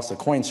gets lost. The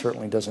coin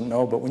certainly doesn't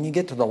know, but when you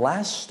get to the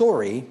last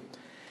story,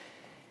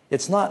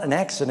 it's not an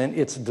accident,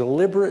 it's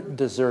deliberate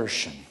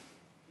desertion.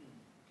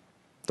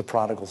 The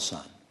prodigal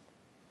son.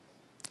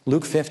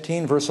 Luke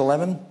 15, verse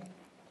 11,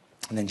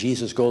 and then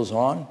Jesus goes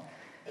on,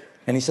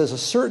 and he says, a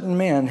certain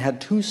man had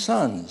 2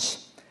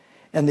 sons,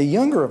 and the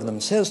younger of them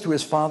says to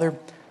his father,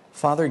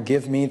 Father,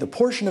 give me the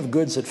portion of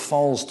goods that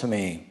falls to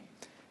me.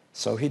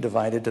 So he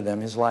divided to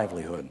them his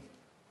livelihood.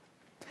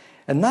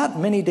 And not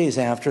many days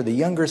after, the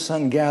younger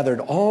son gathered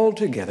all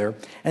together,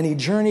 and he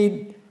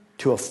journeyed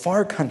to a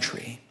far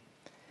country.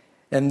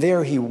 And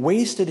there he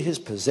wasted his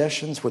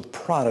possessions with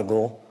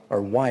prodigal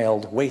or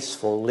wild,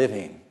 wasteful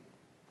living.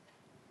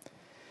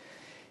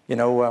 You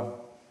know,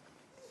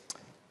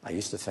 I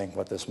used to think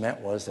what this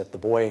meant was that the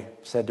boy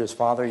said to his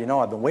father, you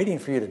know, I've been waiting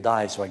for you to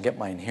die so I can get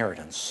my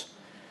inheritance.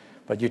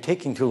 But you're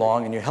taking too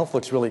long and your health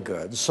looks really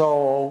good.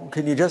 So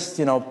can you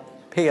just,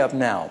 pay up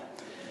now?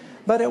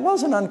 But it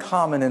wasn't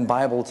uncommon in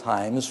Bible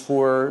times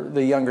for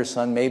the younger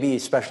son, maybe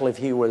especially if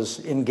he was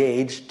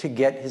engaged, to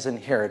get his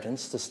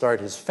inheritance, to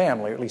start his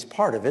family, or at least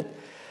part of it.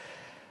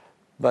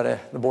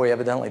 But the boy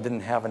evidently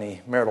didn't have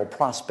any marital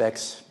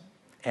prospects,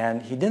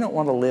 and he didn't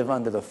want to live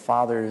under the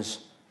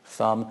father's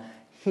thumb.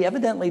 He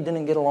evidently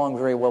didn't get along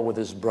very well with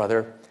his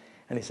brother,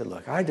 and he said,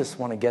 look, I just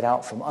want to get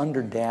out from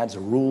under Dad's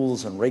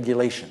rules and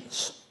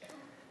regulations.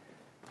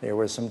 There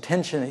was some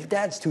tension.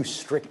 Dad's too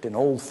strict and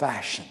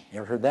old-fashioned. You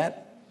ever heard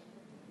that?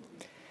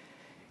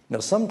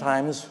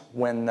 Sometimes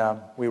when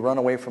we run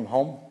away from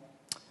home,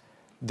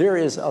 there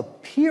is a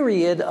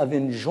period of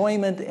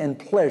enjoyment and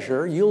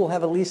pleasure. You'll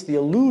have at least the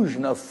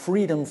illusion of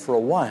freedom for a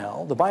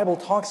while. The Bible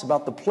talks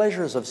about the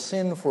pleasures of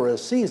sin for a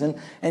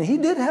season, and he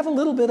did have a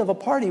little bit of a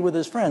party with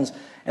his friends.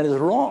 And as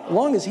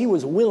long as he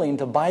was willing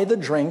to buy the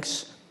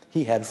drinks,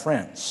 he had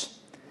friends.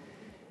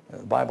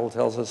 The Bible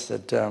tells us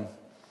that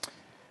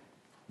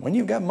when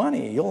you've got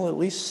money, you'll at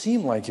least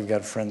seem like you've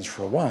got friends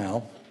for a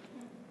while.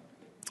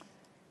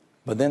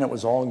 But then it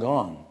was all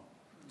gone.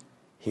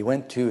 He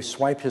went to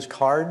swipe his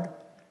card,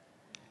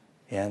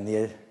 and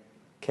the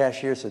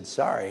cashier said,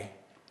 sorry,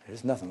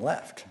 there's nothing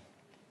left.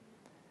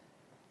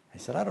 He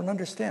said, I don't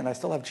understand. I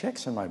still have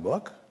checks in my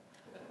book.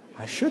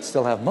 I should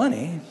still have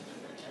money.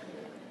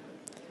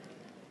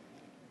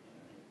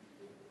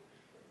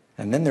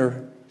 And then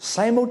there,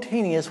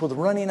 simultaneous with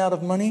running out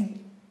of money,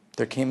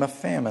 there came a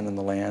famine in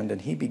the land,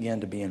 and he began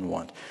to be in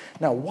want.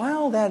 Now,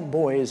 while that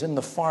boy is in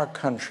the far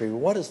country,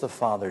 what is the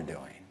father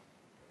doing?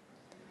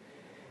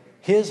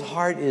 His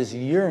heart is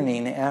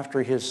yearning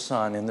after his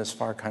son in this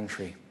far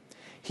country.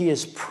 He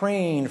is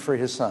praying for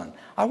his son.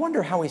 I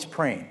wonder how he's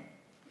praying.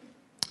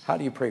 How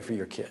do you pray for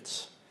your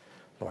kids?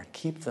 Lord,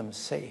 keep them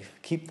safe,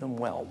 keep them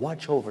well,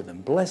 watch over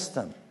them, bless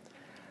them.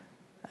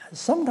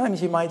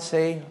 Sometimes you might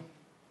say,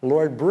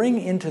 Lord, bring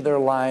into their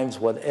lives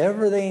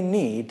whatever they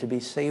need to be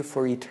saved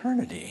for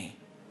eternity.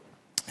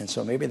 And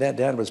so maybe that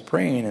dad was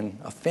praying and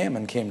a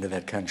famine came to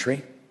that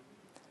country.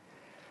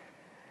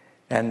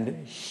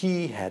 And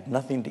he had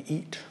nothing to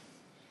eat.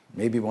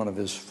 Maybe one of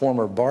his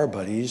former bar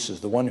buddies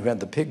is the one who had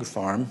the pig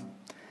farm.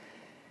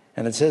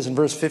 And it says in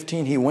verse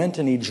 15, he went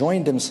and he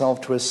joined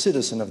himself to a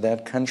citizen of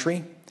that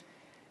country,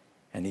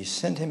 and he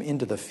sent him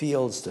into the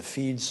fields to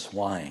feed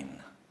swine.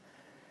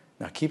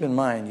 Now keep in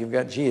mind, you've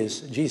got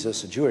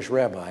Jesus, a Jewish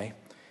rabbi.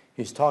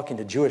 He's talking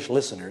to Jewish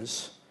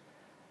listeners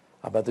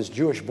about this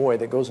Jewish boy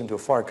that goes into a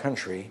far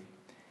country,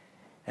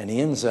 and he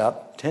ends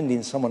up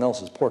tending someone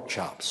else's pork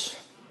chops.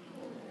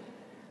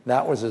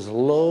 That was as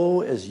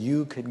low as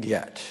you could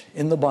get.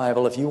 In the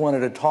Bible, if you wanted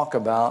to talk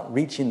about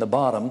reaching the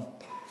bottom,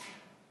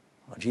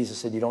 Jesus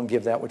said, you don't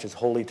give that which is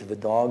holy to the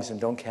dogs,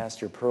 and don't cast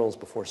your pearls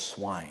before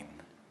swine.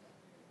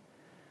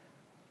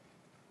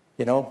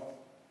 You know,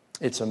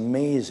 it's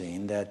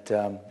amazing that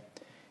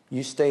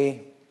you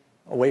stay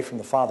away from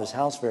the Father's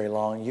house very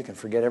long, you can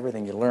forget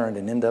everything you learned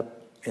and end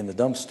up in the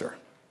dumpster.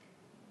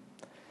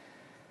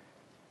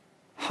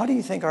 How do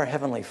you think our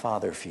Heavenly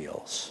Father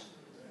feels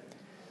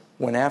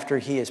when after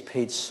he has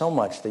paid so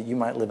much that you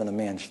might live in a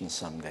mansion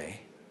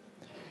someday,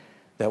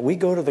 that we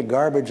go to the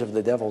garbage of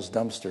the devil's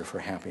dumpster for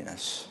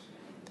happiness?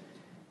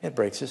 It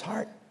breaks his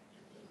heart.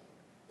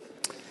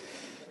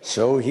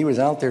 So he was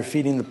out there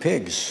feeding the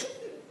pigs,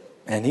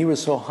 and he was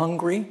so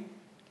hungry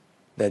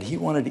that he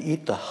wanted to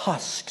eat the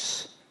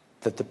husks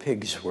that the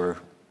pigs were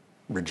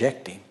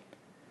rejecting.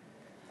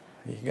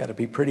 You got to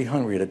be pretty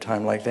hungry at a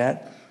time like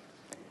that.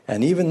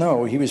 And even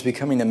though he was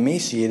becoming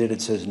emaciated,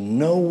 it says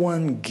no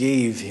one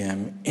gave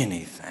him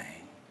anything.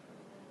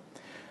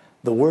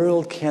 The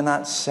world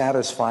cannot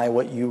satisfy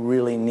what you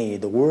really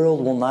need. The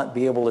world will not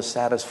be able to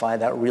satisfy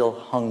that real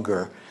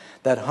hunger.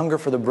 That hunger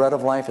for the bread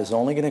of life is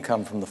only going to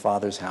come from the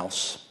Father's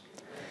house.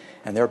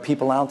 And there are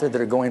people out there that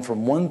are going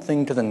from one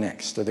thing to the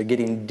next, or they're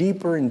getting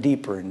deeper and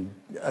deeper in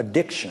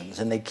addictions,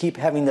 and they keep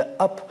having to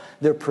up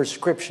their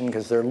prescription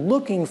because they're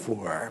looking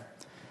for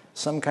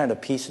some kind of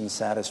peace and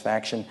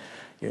satisfaction.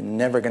 You're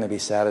never going to be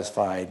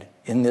satisfied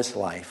in this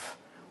life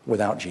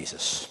without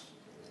Jesus.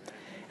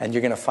 And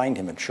you're going to find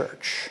him in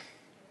church.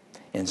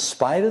 In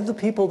spite of the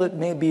people that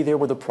may be there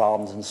with the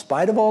problems, in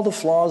spite of all the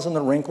flaws and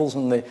the wrinkles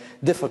and the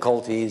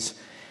difficulties,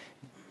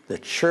 the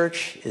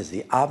church is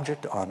the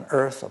object on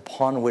earth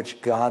upon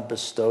which God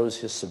bestows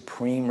his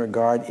supreme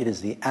regard. It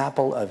is the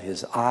apple of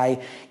his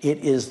eye. It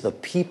is the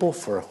people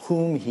for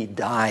whom he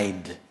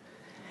died.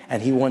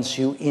 And he wants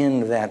you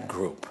in that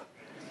group.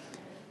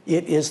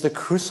 It is the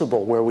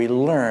crucible where we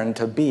learn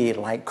to be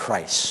like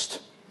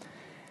Christ.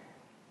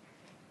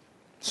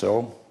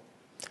 So,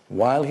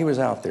 while he was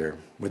out there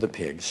with the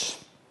pigs,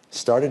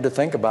 started to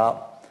think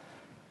about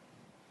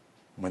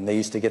when they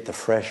used to get the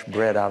fresh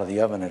bread out of the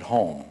oven at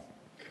home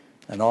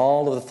and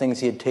all of the things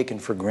he had taken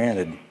for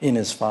granted in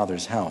his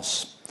Father's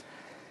house.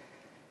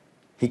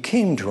 He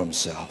came to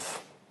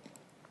himself.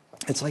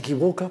 It's like he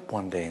woke up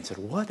one day and said,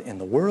 what in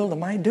the world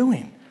am I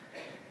doing?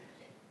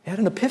 He had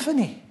an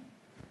epiphany.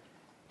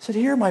 He said,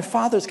 here, my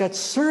father's got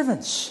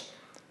servants.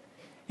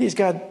 He's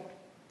got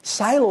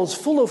silos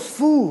full of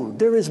food.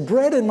 There is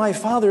bread in my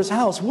father's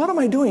house. What am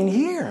I doing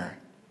here?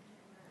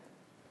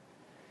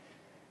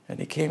 And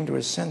he came to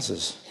his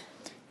senses.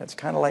 It's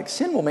kind of like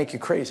sin will make you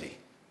crazy.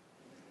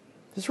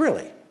 It's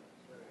really.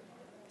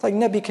 It's like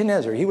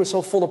Nebuchadnezzar. He was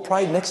so full of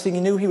pride, next thing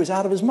he knew, he was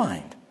out of his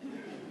mind.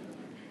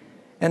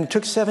 And it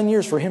took 7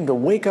 years for him to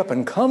wake up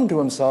and come to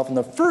himself. And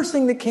the first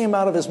thing that came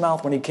out of his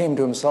mouth when he came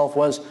to himself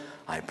was,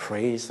 I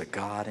praise the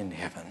God in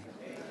heaven.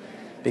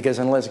 Because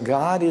unless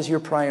God is your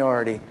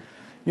priority,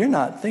 you're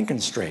not thinking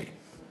straight.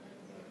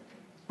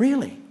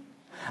 Really.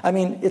 I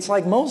mean, it's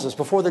like Moses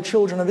before the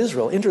children of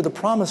Israel entered the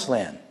promised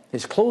land.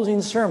 His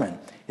closing sermon,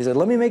 he said,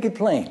 let me make it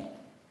plain.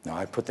 Now,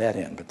 I put that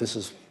in, but this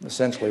is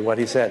essentially what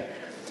he said.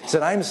 He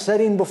said, I'm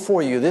setting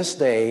before you this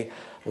day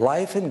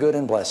life and good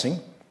and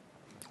blessing,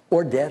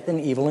 or death and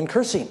evil and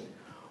cursing.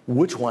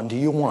 Which one do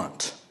you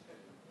want?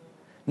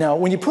 Now,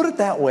 when you put it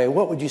that way,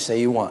 what would you say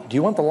you want? Do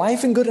you want the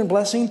life and good and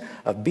blessing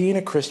of being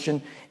a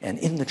Christian and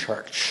in the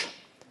church?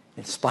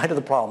 In spite of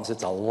the problems,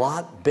 it's a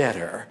lot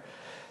better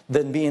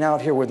than being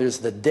out here where there's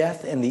the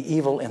death and the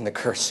evil and the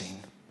cursing.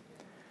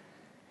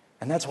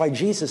 And that's why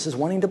Jesus is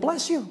wanting to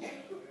bless you.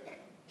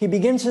 He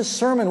begins his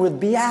sermon with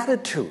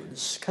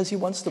beatitudes because he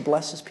wants to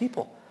bless his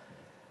people.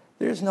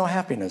 There's no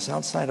happiness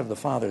outside of the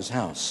Father's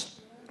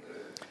house.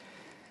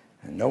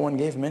 And no one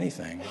gave him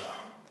anything.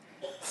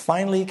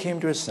 Finally, he came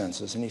to his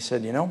senses and he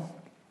said, you know,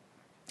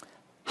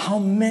 how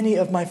many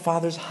of my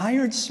father's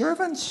hired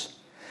servants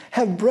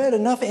have bread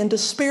enough and to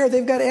spare?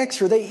 They've got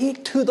extra. They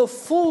eat to the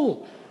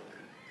full.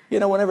 You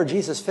know, whenever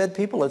Jesus fed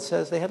people, it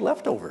says they had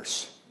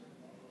leftovers.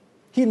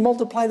 He'd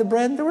multiply the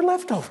bread and there were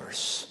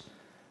leftovers.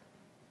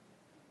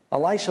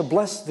 Elisha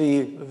blessed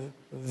the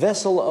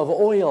vessel of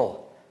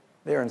oil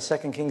there in 2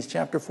 Kings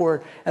chapter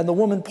 4. And the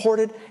woman poured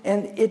it,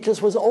 and it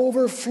just was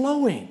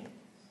overflowing.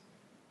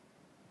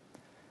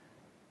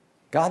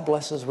 God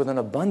blesses with an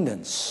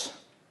abundance.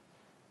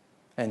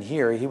 And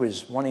here he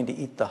was wanting to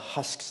eat the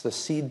husks, the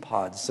seed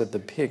pods that the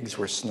pigs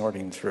were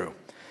snorting through.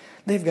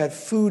 They've got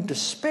food to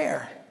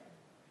spare.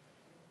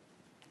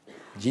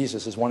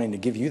 Jesus is wanting to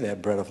give you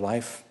that bread of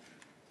life.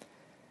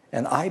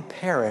 And I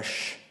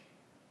perish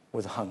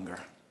with hunger.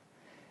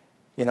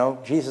 You know,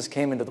 Jesus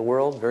came into the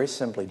world very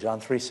simply, John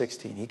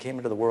 3:16. He came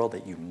into the world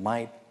that you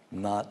might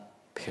not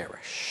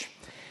perish.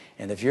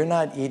 And if you're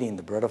not eating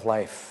the bread of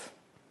life,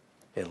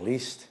 at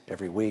least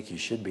every week, you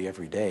should be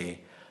every day,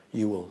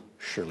 you will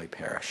surely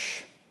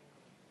perish.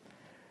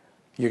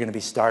 You're going to be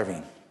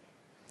starving.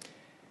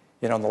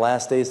 You know, in the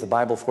last days, the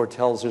Bible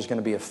foretells there's going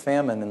to be a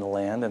famine in the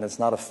land, and it's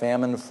not a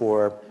famine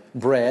for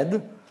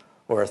bread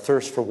or a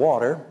thirst for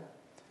water.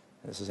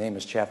 This is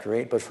Amos chapter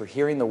 8, but for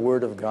hearing the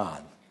word of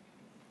God.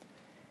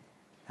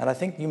 And I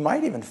think you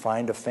might even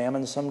find a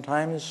famine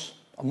sometimes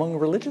among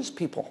religious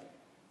people,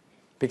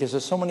 because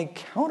there's so many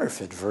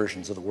counterfeit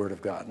versions of the word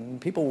of God.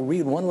 And people will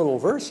read one little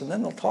verse, and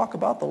then they'll talk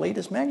about the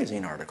latest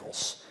magazine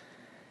articles.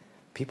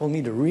 People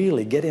need to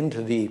really get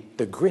into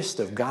the grist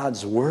of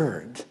God's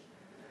word.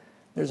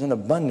 There's an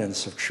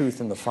abundance of truth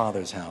in the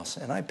Father's house,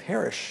 and I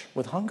perish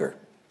with hunger.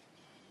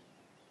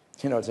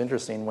 You know, it's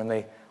interesting, when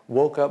they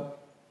woke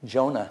up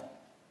Jonah,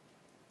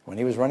 when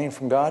he was running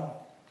from God.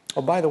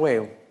 Oh, by the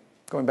way,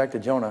 going back to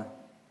Jonah,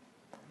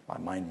 my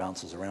mind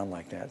bounces around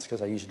like that. It's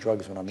because I use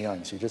drugs when I'm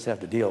young, so you just have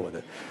to deal with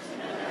it.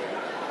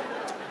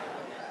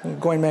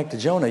 Going back to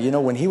Jonah, you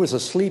know, when he was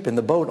asleep in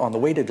the boat on the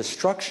way to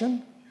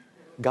destruction,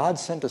 God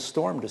sent a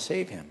storm to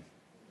save him.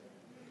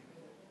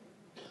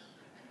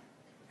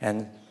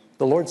 And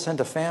the Lord sent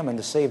a famine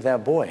to save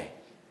that boy.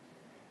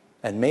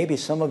 And maybe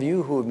some of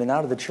you who have been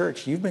out of the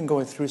church, you've been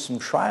going through some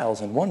trials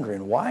and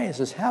wondering, why is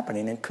this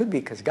happening? And it could be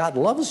because God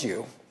loves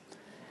you,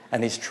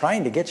 and he's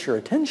trying to get your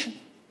attention.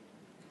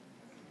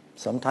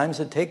 Sometimes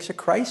it takes a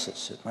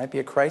crisis. It might be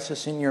a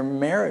crisis in your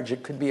marriage.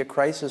 It could be a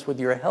crisis with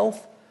your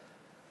health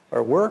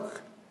or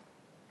work.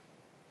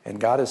 And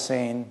God is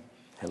saying,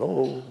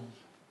 hello,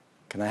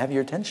 can I have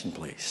your attention,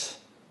 please?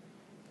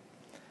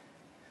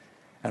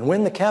 And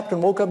when the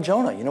captain woke up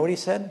Jonah, you know what he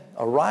said?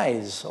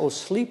 Arise, O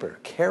sleeper,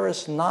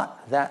 carest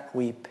not that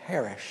we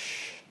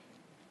perish.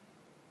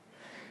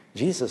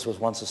 Jesus was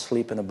once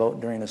asleep in a boat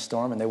during a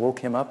storm, and they woke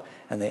him up,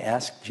 and they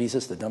asked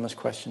Jesus the dumbest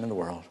question in the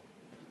world.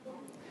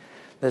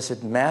 They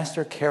said,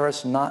 Master,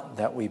 carest not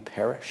that we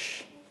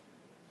perish?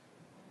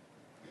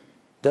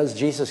 Does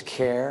Jesus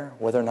care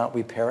whether or not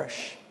we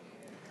perish?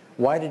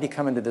 Why did he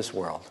come into this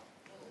world?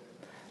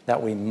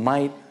 That we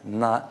might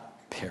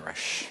not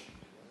perish.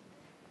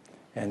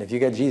 And if you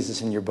got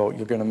Jesus in your boat,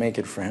 you're going to make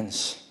it,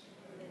 friends.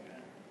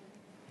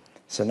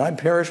 So, I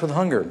perish with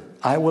hunger.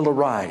 I will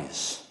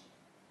arise.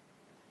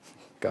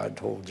 God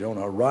told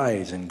Jonah,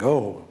 arise and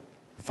go.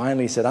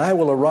 Finally he said, I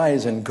will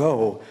arise and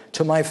go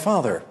to my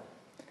father.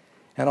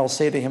 And I'll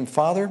say to him,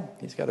 Father,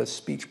 he's got a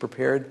speech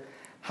prepared.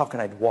 How can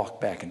I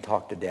walk back and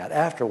talk to Dad?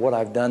 After what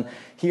I've done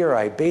here,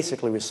 I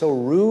basically was so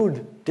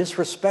rude,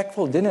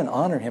 disrespectful, didn't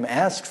honor him,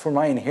 asked for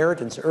my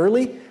inheritance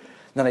early.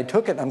 Then I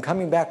took it, and I'm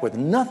coming back with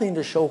nothing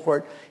to show for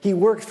it. He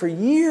worked for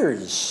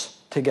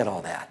years to get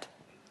all that.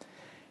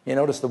 You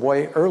notice the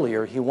boy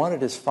earlier, he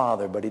wanted his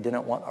father, but he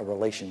didn't want a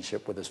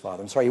relationship with his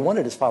father. I'm sorry, he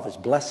wanted his father's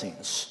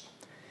blessings.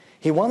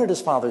 He wanted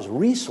his father's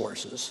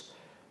resources,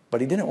 but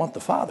he didn't want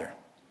the father.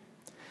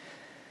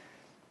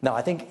 Now,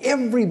 I think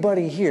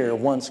everybody here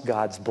wants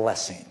God's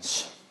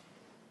blessings.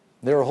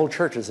 There are whole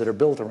churches that are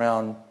built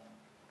around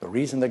the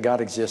reason that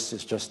God exists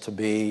is just to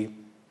be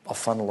a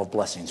funnel of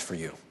blessings for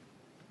you.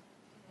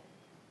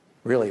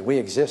 Really, we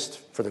exist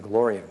for the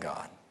glory of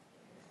God.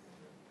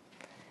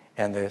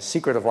 And the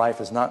secret of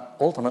life is not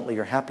ultimately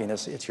your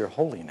happiness, it's your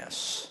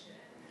holiness.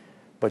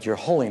 But your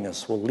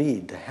holiness will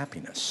lead to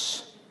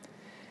happiness.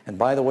 And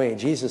by the way,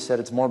 Jesus said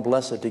it's more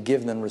blessed to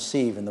give than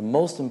receive. And the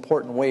most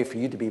important way for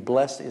you to be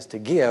blessed is to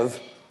give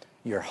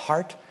your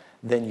heart,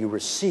 then you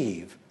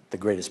receive the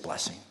greatest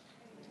blessing.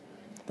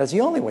 That's the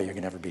only way you're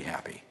going to ever be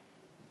happy,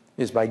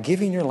 is by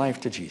giving your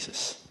life to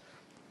Jesus.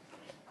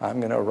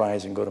 I'm going to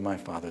arise and go to my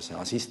Father's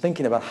house. He's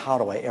thinking about, how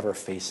do I ever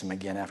face him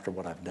again after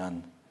what I've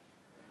done?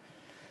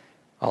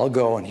 I'll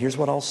go, and here's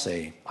what I'll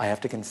say. I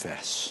have to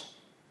confess.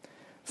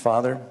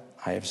 Father,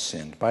 I have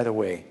sinned. By the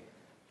way,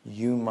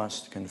 you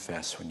must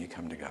confess when you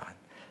come to God.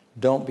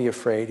 Don't be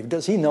afraid.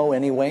 Does he know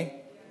anyway?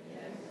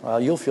 Well,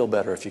 you'll feel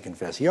better if you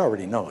confess. He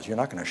already knows. You're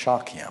not going to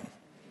shock him.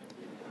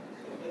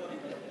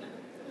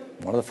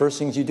 One of the first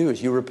things you do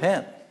is you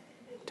repent.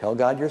 Tell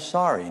God you're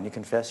sorry, and you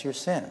confess your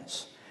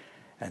sins.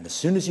 And as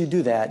soon as you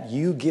do that,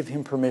 you give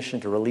him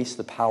permission to release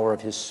the power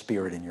of his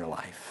Spirit in your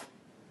life.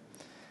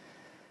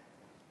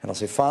 And I'll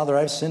say, Father,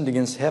 I've sinned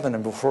against heaven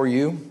and before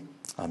you.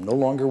 I'm no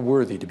longer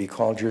worthy to be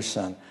called your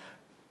son.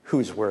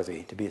 Who's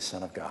worthy to be a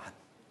son of God?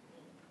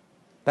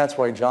 That's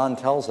why John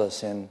tells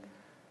us in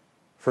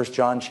 1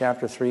 John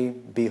chapter 3,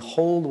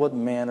 behold what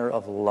manner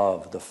of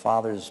love the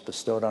Father has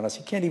bestowed on us.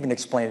 He can't even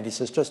explain it. He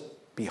says, just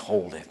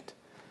behold it.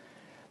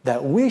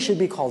 that we should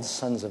be called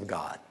sons of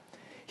God.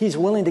 He's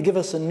willing to give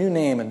us a new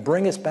name and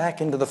bring us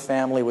back into the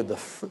family with the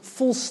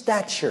full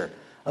stature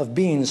of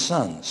being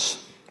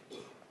sons.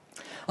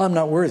 I'm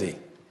not worthy.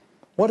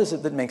 What is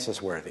it that makes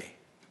us worthy?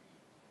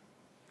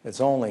 It's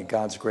only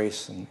God's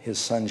grace and His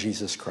Son,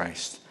 Jesus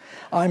Christ.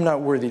 I'm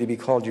not worthy to be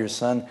called your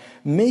son.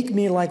 Make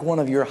me like one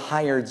of your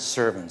hired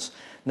servants.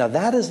 Now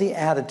that is the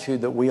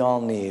attitude that we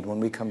all need when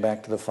we come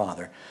back to the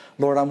Father.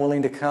 Lord, I'm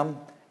willing to come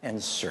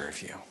and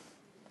serve you.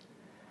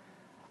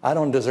 I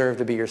don't deserve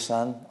to be your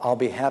son. I'll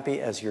be happy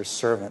as your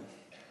servant.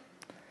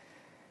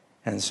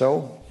 And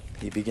so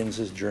he begins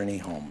his journey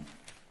home.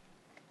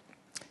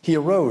 He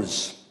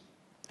arose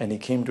and he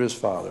came to his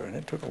father, and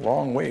it took a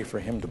long way for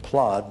him to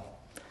plod.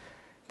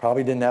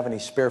 Probably didn't have any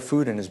spare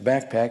food in his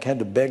backpack, had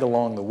to beg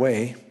along the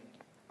way.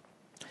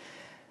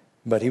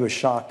 But he was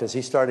shocked as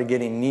he started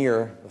getting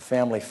near the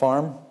family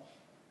farm.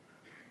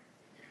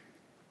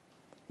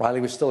 While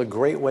he was still a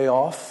great way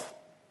off,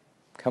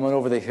 coming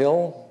over the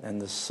hill,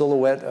 and the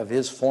silhouette of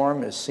his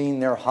form is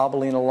seen there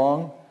hobbling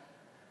along.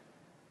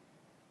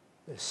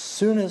 As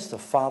soon as the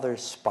father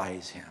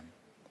spies him,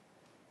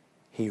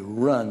 he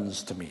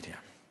runs to meet him.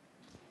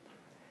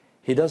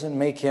 He doesn't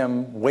make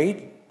him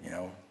wait. You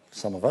know,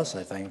 some of us,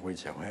 I think, we'd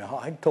say, well,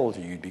 I told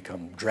you you'd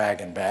become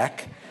dragging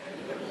back.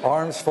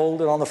 Arms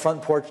folded on the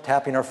front porch,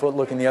 tapping our foot,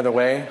 looking the other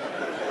way.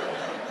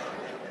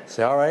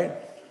 Say, all right,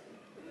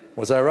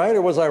 was I right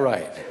or was I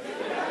right?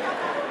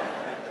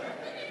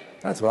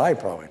 That's what I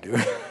probably do.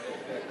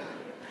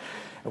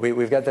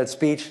 We've got that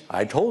speech,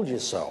 I told you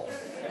so.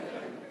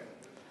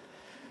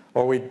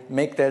 Or we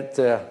make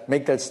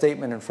that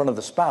statement in front of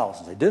the spouse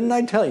and say, didn't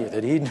I tell you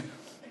that he'd...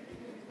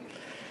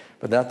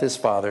 But not this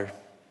father.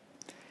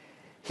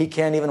 He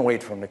can't even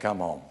wait for him to come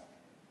home.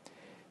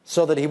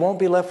 So that he won't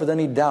be left with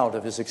any doubt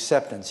of his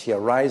acceptance, he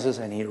arises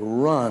and he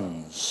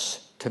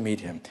runs to meet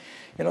him.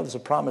 You know, there's a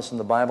promise in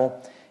the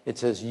Bible. It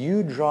says,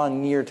 you draw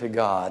near to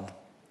God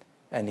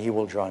and he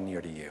will draw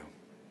near to you.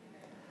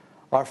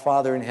 Our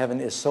Father in heaven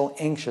is so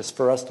anxious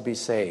for us to be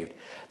saved.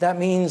 That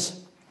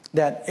means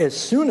that as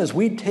soon as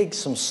we take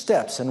some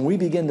steps and we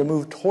begin to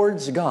move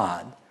towards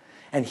God,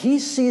 and he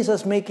sees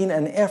us making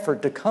an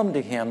effort to come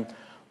to him,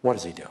 what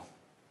does he do?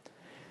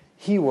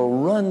 He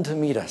will run to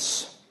meet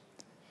us.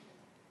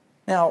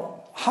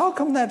 Now, how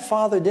come that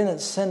father didn't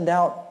send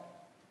out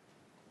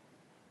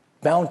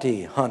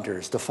bounty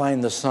hunters to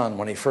find the son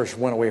when he first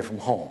went away from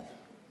home?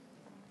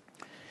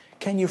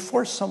 Can you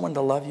force someone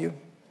to love you?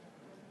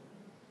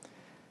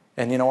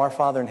 And you know, our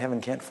Father in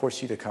heaven can't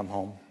force you to come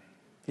home.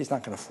 He's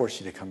not going to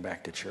force you to come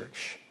back to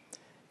church.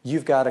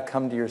 You've got to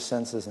come to your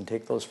senses and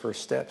take those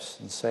first steps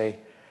and say,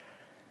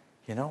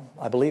 you know,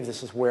 I believe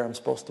this is where I'm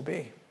supposed to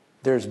be.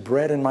 There's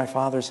bread in my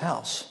Father's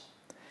house.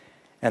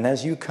 And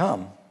as you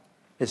come,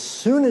 as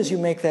soon as you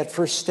make that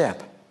first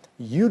step,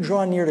 you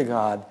draw near to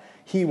God,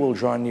 he will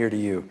draw near to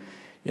you.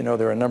 You know,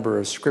 there are a number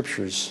of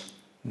scriptures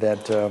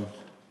that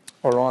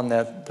are on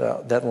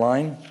that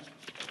line.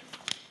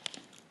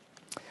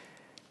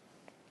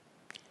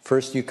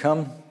 First you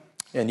come,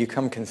 and you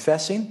come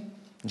confessing.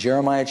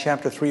 Jeremiah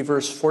chapter 3,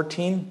 verse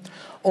 14.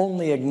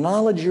 Only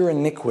acknowledge your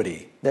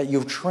iniquity, that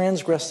you've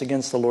transgressed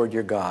against the Lord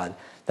your God,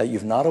 that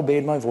you've not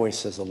obeyed my voice,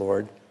 says the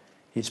Lord.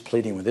 He's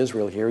pleading with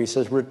Israel here. He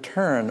says,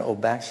 return, O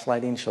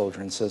backsliding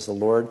children, says the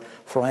Lord,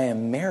 for I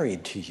am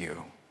married to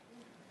you.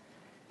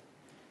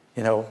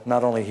 You know,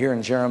 not only here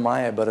in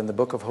Jeremiah, but in the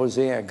book of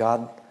Hosea,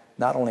 God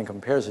not only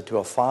compares it to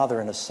a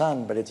father and a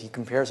son, but he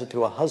compares it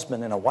to a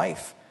husband and a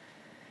wife.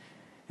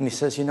 And he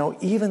says, you know,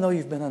 even though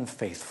you've been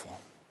unfaithful,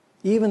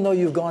 even though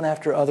you've gone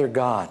after other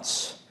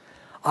gods,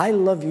 I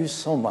love you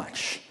so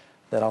much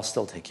that I'll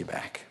still take you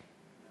back.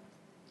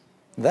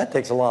 That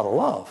takes a lot of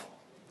love,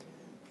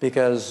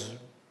 because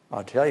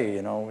I'll tell you,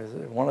 you know,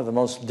 one of the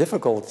most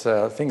difficult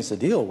things to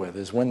deal with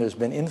is when there's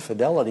been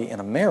infidelity in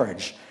a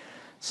marriage.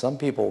 Some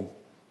people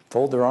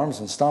fold their arms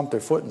and stomp their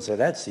foot and say,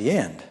 that's the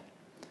end.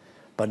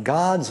 But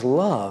God's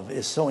love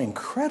is so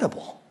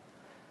incredible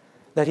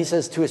that he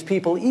says to his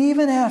people,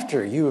 even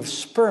after you have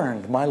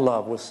spurned my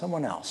love with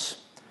someone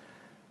else,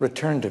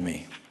 return to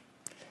me.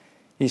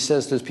 He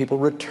says to his people,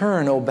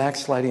 return, O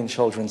backsliding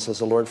children, says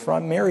the Lord, for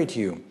I'm married to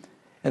you.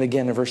 And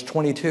again in verse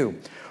 22,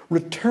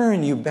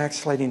 return, you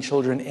backsliding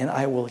children, and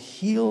I will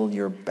heal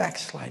your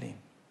backsliding.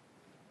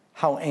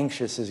 How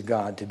anxious is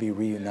God to be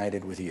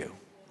reunited with you?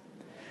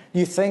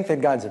 You think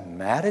that God's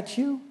mad at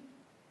you?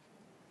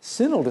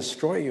 Sin will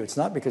destroy you. It's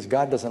not because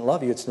God doesn't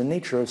love you. It's the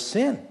nature of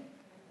sin.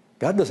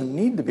 God doesn't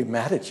need to be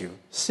mad at you.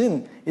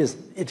 Sin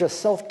it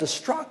just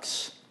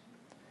self-destructs.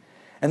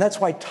 And that's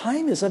why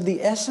time is of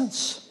the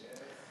essence.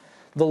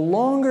 The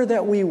longer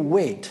that we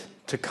wait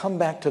to come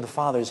back to the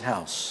Father's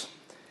house,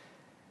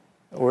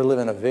 we're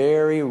living a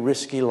very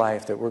risky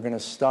life that we're going to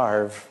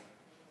starve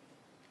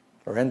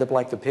or end up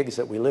like the pigs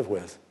that we live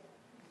with.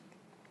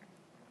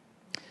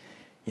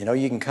 You know,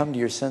 you can come to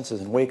your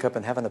senses and wake up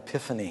and have an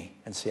epiphany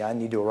and say, I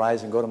need to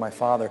arise and go to my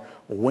Father.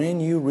 When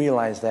you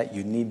realize that,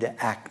 you need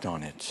to act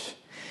on it.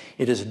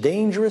 It is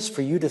dangerous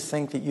for you to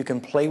think that you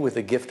can play with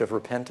the gift of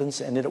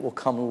repentance and that it will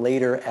come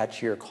later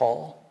at your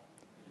call.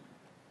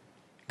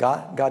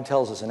 God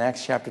tells us in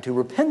Acts chapter 2,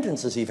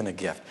 repentance is even a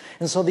gift.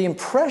 And so the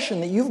impression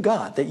that you've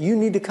got that you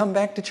need to come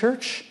back to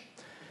church,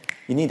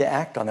 you need to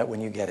act on it when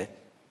you get it,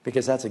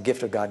 because that's a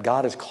gift of God.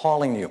 God is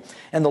calling you.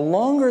 And the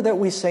longer that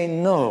we say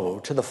no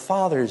to the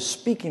Father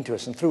speaking to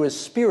us and through His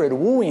Spirit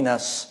wooing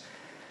us,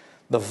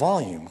 the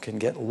volume can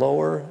get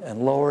lower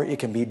and lower. It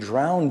can be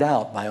drowned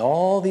out by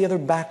all the other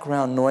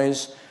background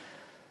noise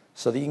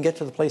so that you can get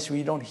to the place where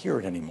you don't hear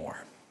it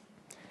anymore.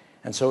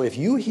 And so if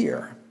you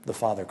hear the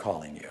Father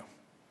calling you,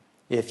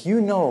 if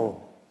you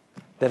know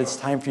that it's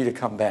time for you to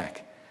come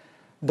back,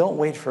 don't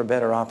wait for a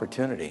better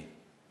opportunity.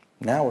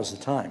 Now is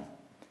the time.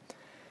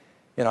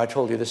 You know, I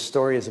told you this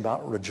story is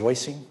about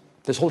rejoicing.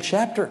 This whole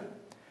chapter.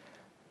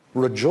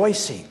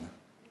 Rejoicing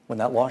when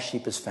that lost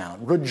sheep is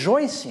found.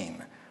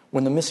 Rejoicing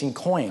when the missing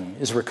coin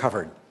is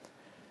recovered.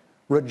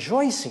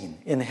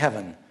 Rejoicing in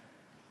heaven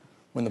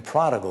when the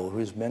prodigal,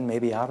 who's been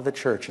maybe out of the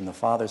church in the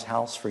Father's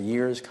house for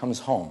years,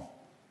 comes home.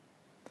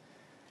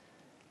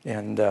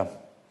 And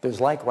there's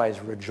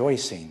likewise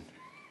rejoicing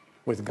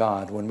with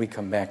God when we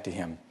come back to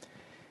Him.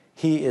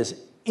 He is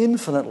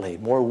infinitely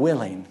more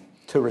willing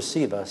to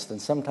receive us than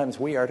sometimes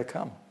we are to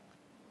come.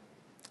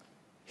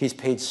 He's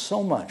paid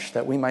so much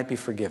that we might be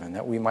forgiven,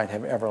 that we might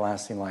have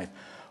everlasting life.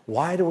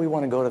 Why do we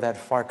want to go to that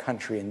far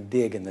country and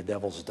dig in the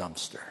devil's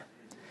dumpster?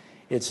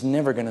 It's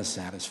never going to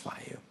satisfy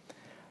you.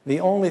 The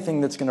only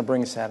thing that's going to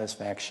bring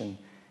satisfaction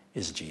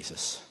is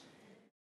Jesus.